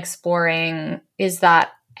been exploring is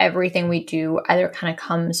that everything we do either kind of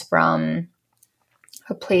comes from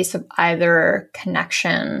a place of either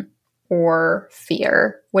connection or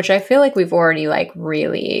fear, which I feel like we've already like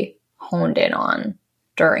really honed in on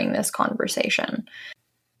during this conversation.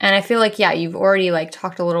 And I feel like, yeah, you've already like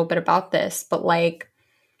talked a little bit about this, but like,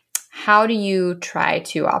 how do you try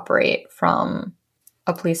to operate from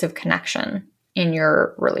a place of connection in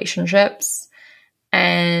your relationships?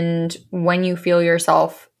 And when you feel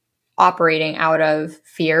yourself operating out of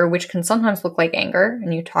fear, which can sometimes look like anger,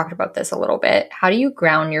 and you talked about this a little bit, how do you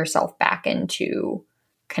ground yourself back into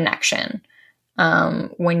connection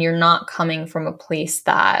when you're not coming from a place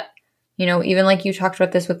that, you know, even like you talked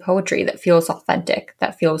about this with poetry, that feels authentic,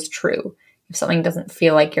 that feels true, if something doesn't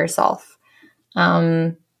feel like yourself?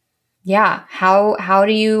 Yeah. What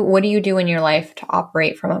do you do in your life to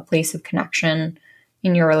operate from a place of connection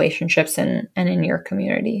in your relationships and in your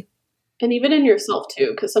community? And even in yourself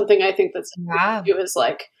too, because something I think that's Yeah. you is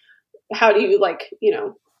like, how do you like,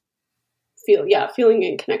 feeling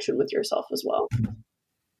in connection with yourself as well.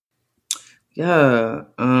 Yeah,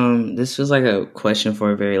 this feels like a question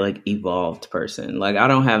for a very like evolved person. Like I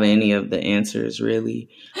don't have any of the answers really,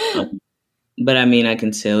 but I mean I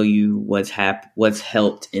can tell you what's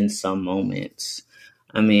helped in some moments.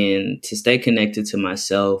 I mean to stay connected to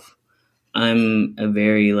myself, I'm a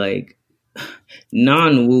very like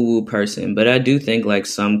non woo woo person, but I do think like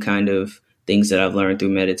some kind of things that I've learned through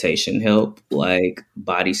meditation help, like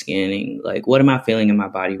body scanning. Like what am I feeling in my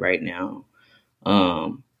body right now?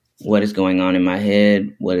 um, what is going on in my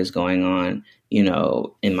head, what is going on,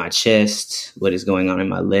 in my chest, what is going on in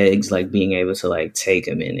my legs, like being able to like take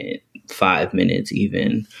a minute, 5 minutes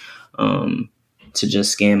even, um, to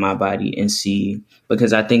just scan my body and see,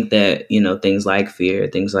 because I think that, things like fear,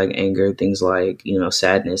 things like anger, things like,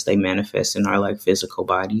 sadness, they manifest in our like physical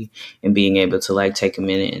body, and being able to like take a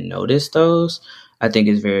minute and notice those, I think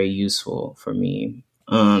is very useful for me.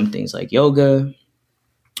 Things like yoga,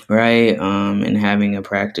 right, and having a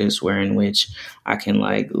practice where in which I can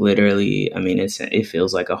like literally, I mean it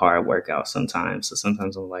feels like a hard workout sometimes, so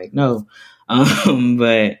sometimes I'm like no,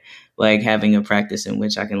 but like having a practice in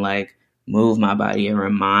which I can like move my body and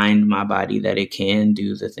remind my body that it can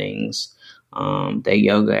do the things that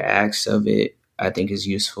yoga asks of it, I think is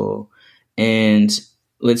useful. And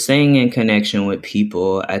with staying in connection with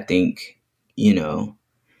people, I think,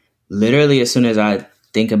 literally as soon as I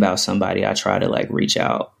think about somebody, I try to like reach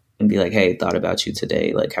out and be like, hey, thought about you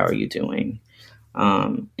today, like how are you doing?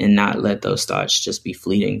 And not let those thoughts just be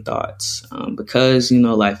fleeting thoughts, because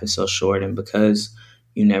life is so short, and because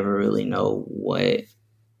you never really know what,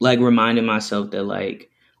 like reminding myself that like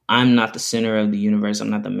I'm not the center of the universe, I'm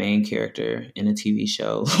not the main character in a TV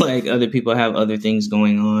show. Like other people have other things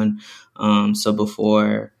going on, so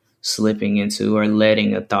before slipping into or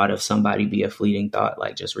letting a thought of somebody be a fleeting thought,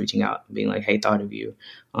 like just reaching out and being like, hey, thought of you.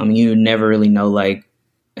 You never really know like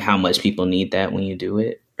how much people need that when you do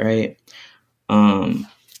it, right? um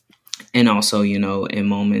and also, in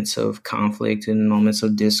moments of conflict and moments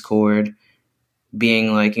of discord,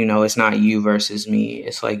 being like, it's not you versus me,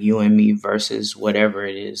 it's like you and me versus whatever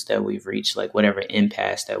it is that we've reached, like whatever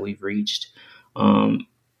impasse that we've reached. And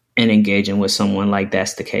engaging with someone like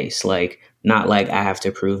that's the case, like not like I have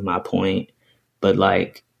to prove my point, but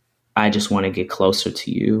like I just want to get closer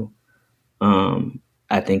to you.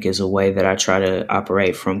 I think is a way that I try to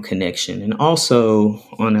operate from connection. And also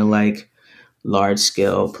on a like large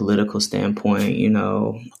scale political standpoint,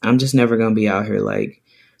 I'm just never going to be out here like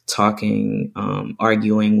talking,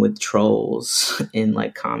 arguing with trolls in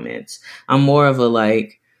like comments. I'm more of a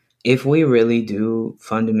like, if we really do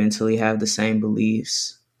fundamentally have the same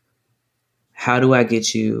beliefs, how do I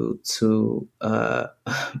get you to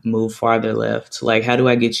move farther left? Like, how do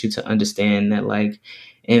I get you to understand that like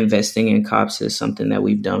investing in cops is something that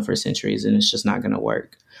we've done for centuries and it's just not going to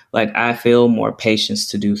work? Like, I feel more patience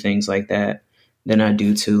to do things like that than I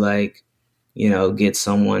do to like, get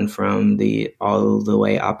someone from the all the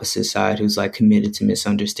way opposite side who's like committed to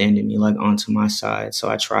misunderstanding me like onto my side. So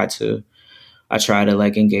I try to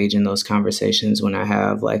like engage in those conversations when I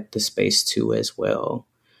have like the space to as well.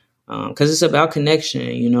 Because it's about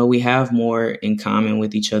connection. We have more in common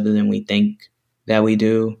with each other than we think that we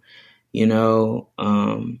do,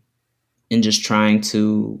 and just trying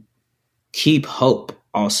to keep hope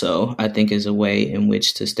also, I think, is a way in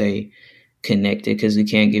which to stay connected, because we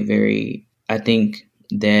can't get I think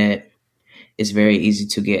that it's very easy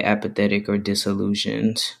to get apathetic or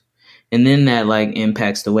disillusioned. And then that like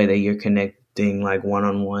impacts the way that you're connecting like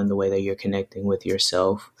one-on-one, the way that you're connecting with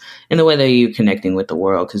yourself, and the way that you're connecting with the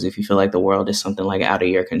world. Because if you feel like the world is something like out of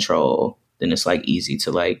your control, then it's like easy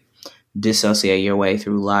to like dissociate your way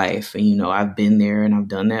through life. And I've been there and I've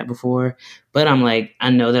done that before, but I'm like, I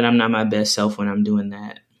know that I'm not my best self when I'm doing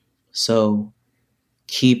that. So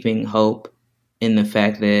keeping hope in the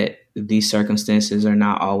fact that these circumstances are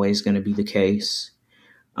not always going to be the case.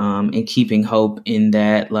 And keeping hope in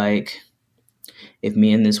that, like, if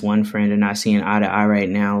me and this one friend are not seeing eye to eye right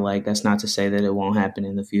now, like, that's not to say that it won't happen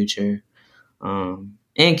in the future.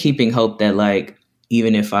 And keeping hope that, like,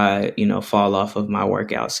 even if I, fall off of my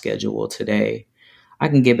workout schedule today, I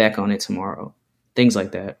can get back on it tomorrow. Things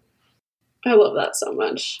like that. I love that so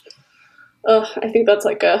much. I think that's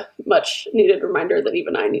like a much needed reminder that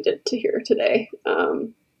even I needed to hear today.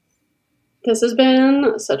 This has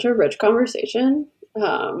been such a rich conversation.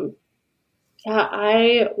 I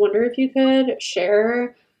wonder if you could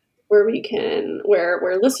share where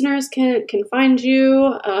listeners can find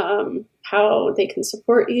you, how they can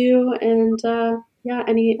support you, and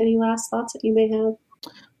any last thoughts that you may have.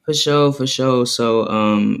 For sure. So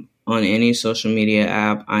on any social media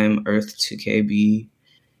app, I'm Earth2KB,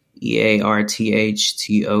 EARTHTOKB.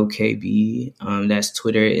 That's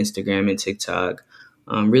Twitter, Instagram, and TikTok.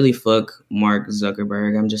 Really fuck Mark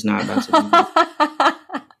Zuckerberg. I'm just not about to do that.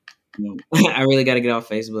 I really got to get off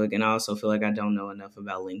Facebook, and I also feel like I don't know enough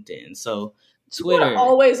about LinkedIn. So Twitter. You are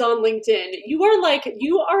always on LinkedIn. You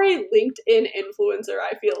are a LinkedIn influencer,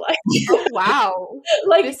 I feel like. Oh, wow.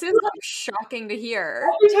 Like, this is shocking to hear.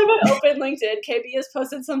 Every time I open LinkedIn, KB has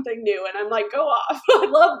posted something new, and I'm like, go off. I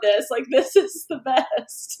love this. Like, this is the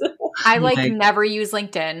best. I never use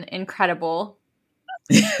LinkedIn. Incredible.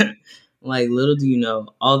 Like, little do you know,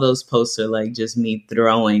 all those posts are like just me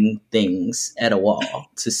throwing things at a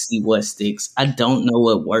wall to see what sticks. I don't know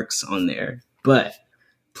what works on there, but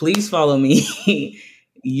please follow me.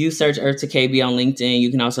 You search Earth2KB on LinkedIn.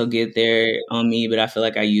 You can also get there on me, but I feel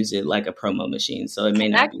like I use it like a promo machine, so it may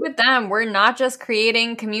not be. Connect with them. We're not just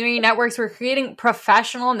creating community networks. We're creating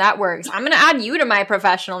professional networks. I'm going to add you to my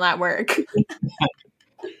professional network.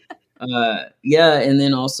 And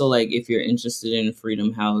then also, like, if you're interested in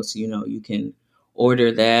Freedom House, you can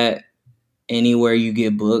order that anywhere you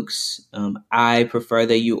get books. I prefer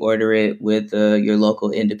that you order it with your local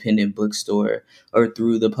independent bookstore or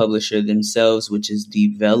through the publisher themselves, which is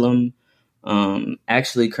Deep Vellum.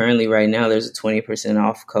 Actually, currently right now, there's a 20%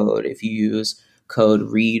 off code. If you use code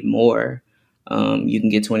Read More, you can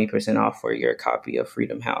get 20% off for your copy of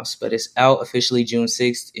Freedom House. But it's out officially June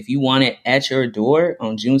 6th. If you want it at your door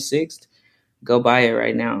on June 6th, go buy it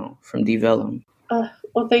right now from Deep Vellum.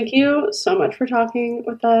 Well, thank you so much for talking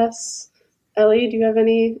with us. Ellie, do you have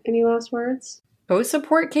any last words? Go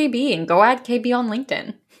support KB and go add KB on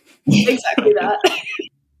LinkedIn. Exactly that.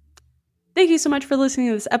 Thank you so much for listening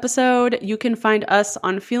to this episode. You can find us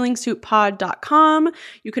on feelingsouppod.com.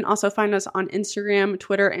 You can also find us on Instagram,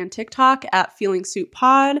 Twitter, and TikTok at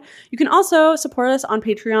feelingsouppod. You can also support us on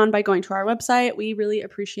Patreon by going to our website. We really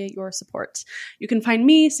appreciate your support. You can find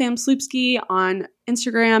me, Sam Sloopsky, on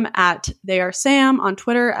Instagram at theyaresam, on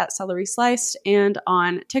Twitter at Celery Sliced, and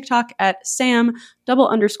on TikTok at Sam_ham.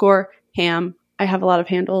 I have a lot of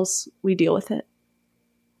handles. We deal with it.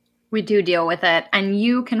 We do deal with it. And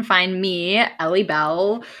you can find me, Ellie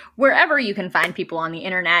Bell, wherever you can find people on the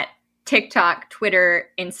internet, TikTok, Twitter,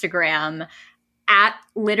 Instagram, at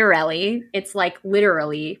Literally. It's like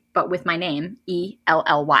literally, but with my name,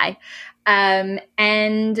 ELLY. The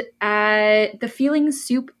Feeling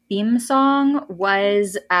Soup theme song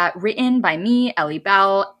was written by me, Ellie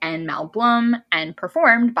Bell, and Mal Blum, and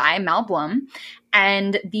performed by Mal Blum.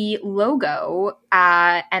 And the logo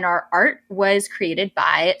and our art was created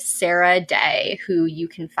by Sarah Day, who you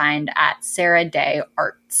can find at Sarah Day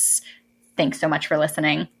Arts. Thanks so much for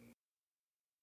listening.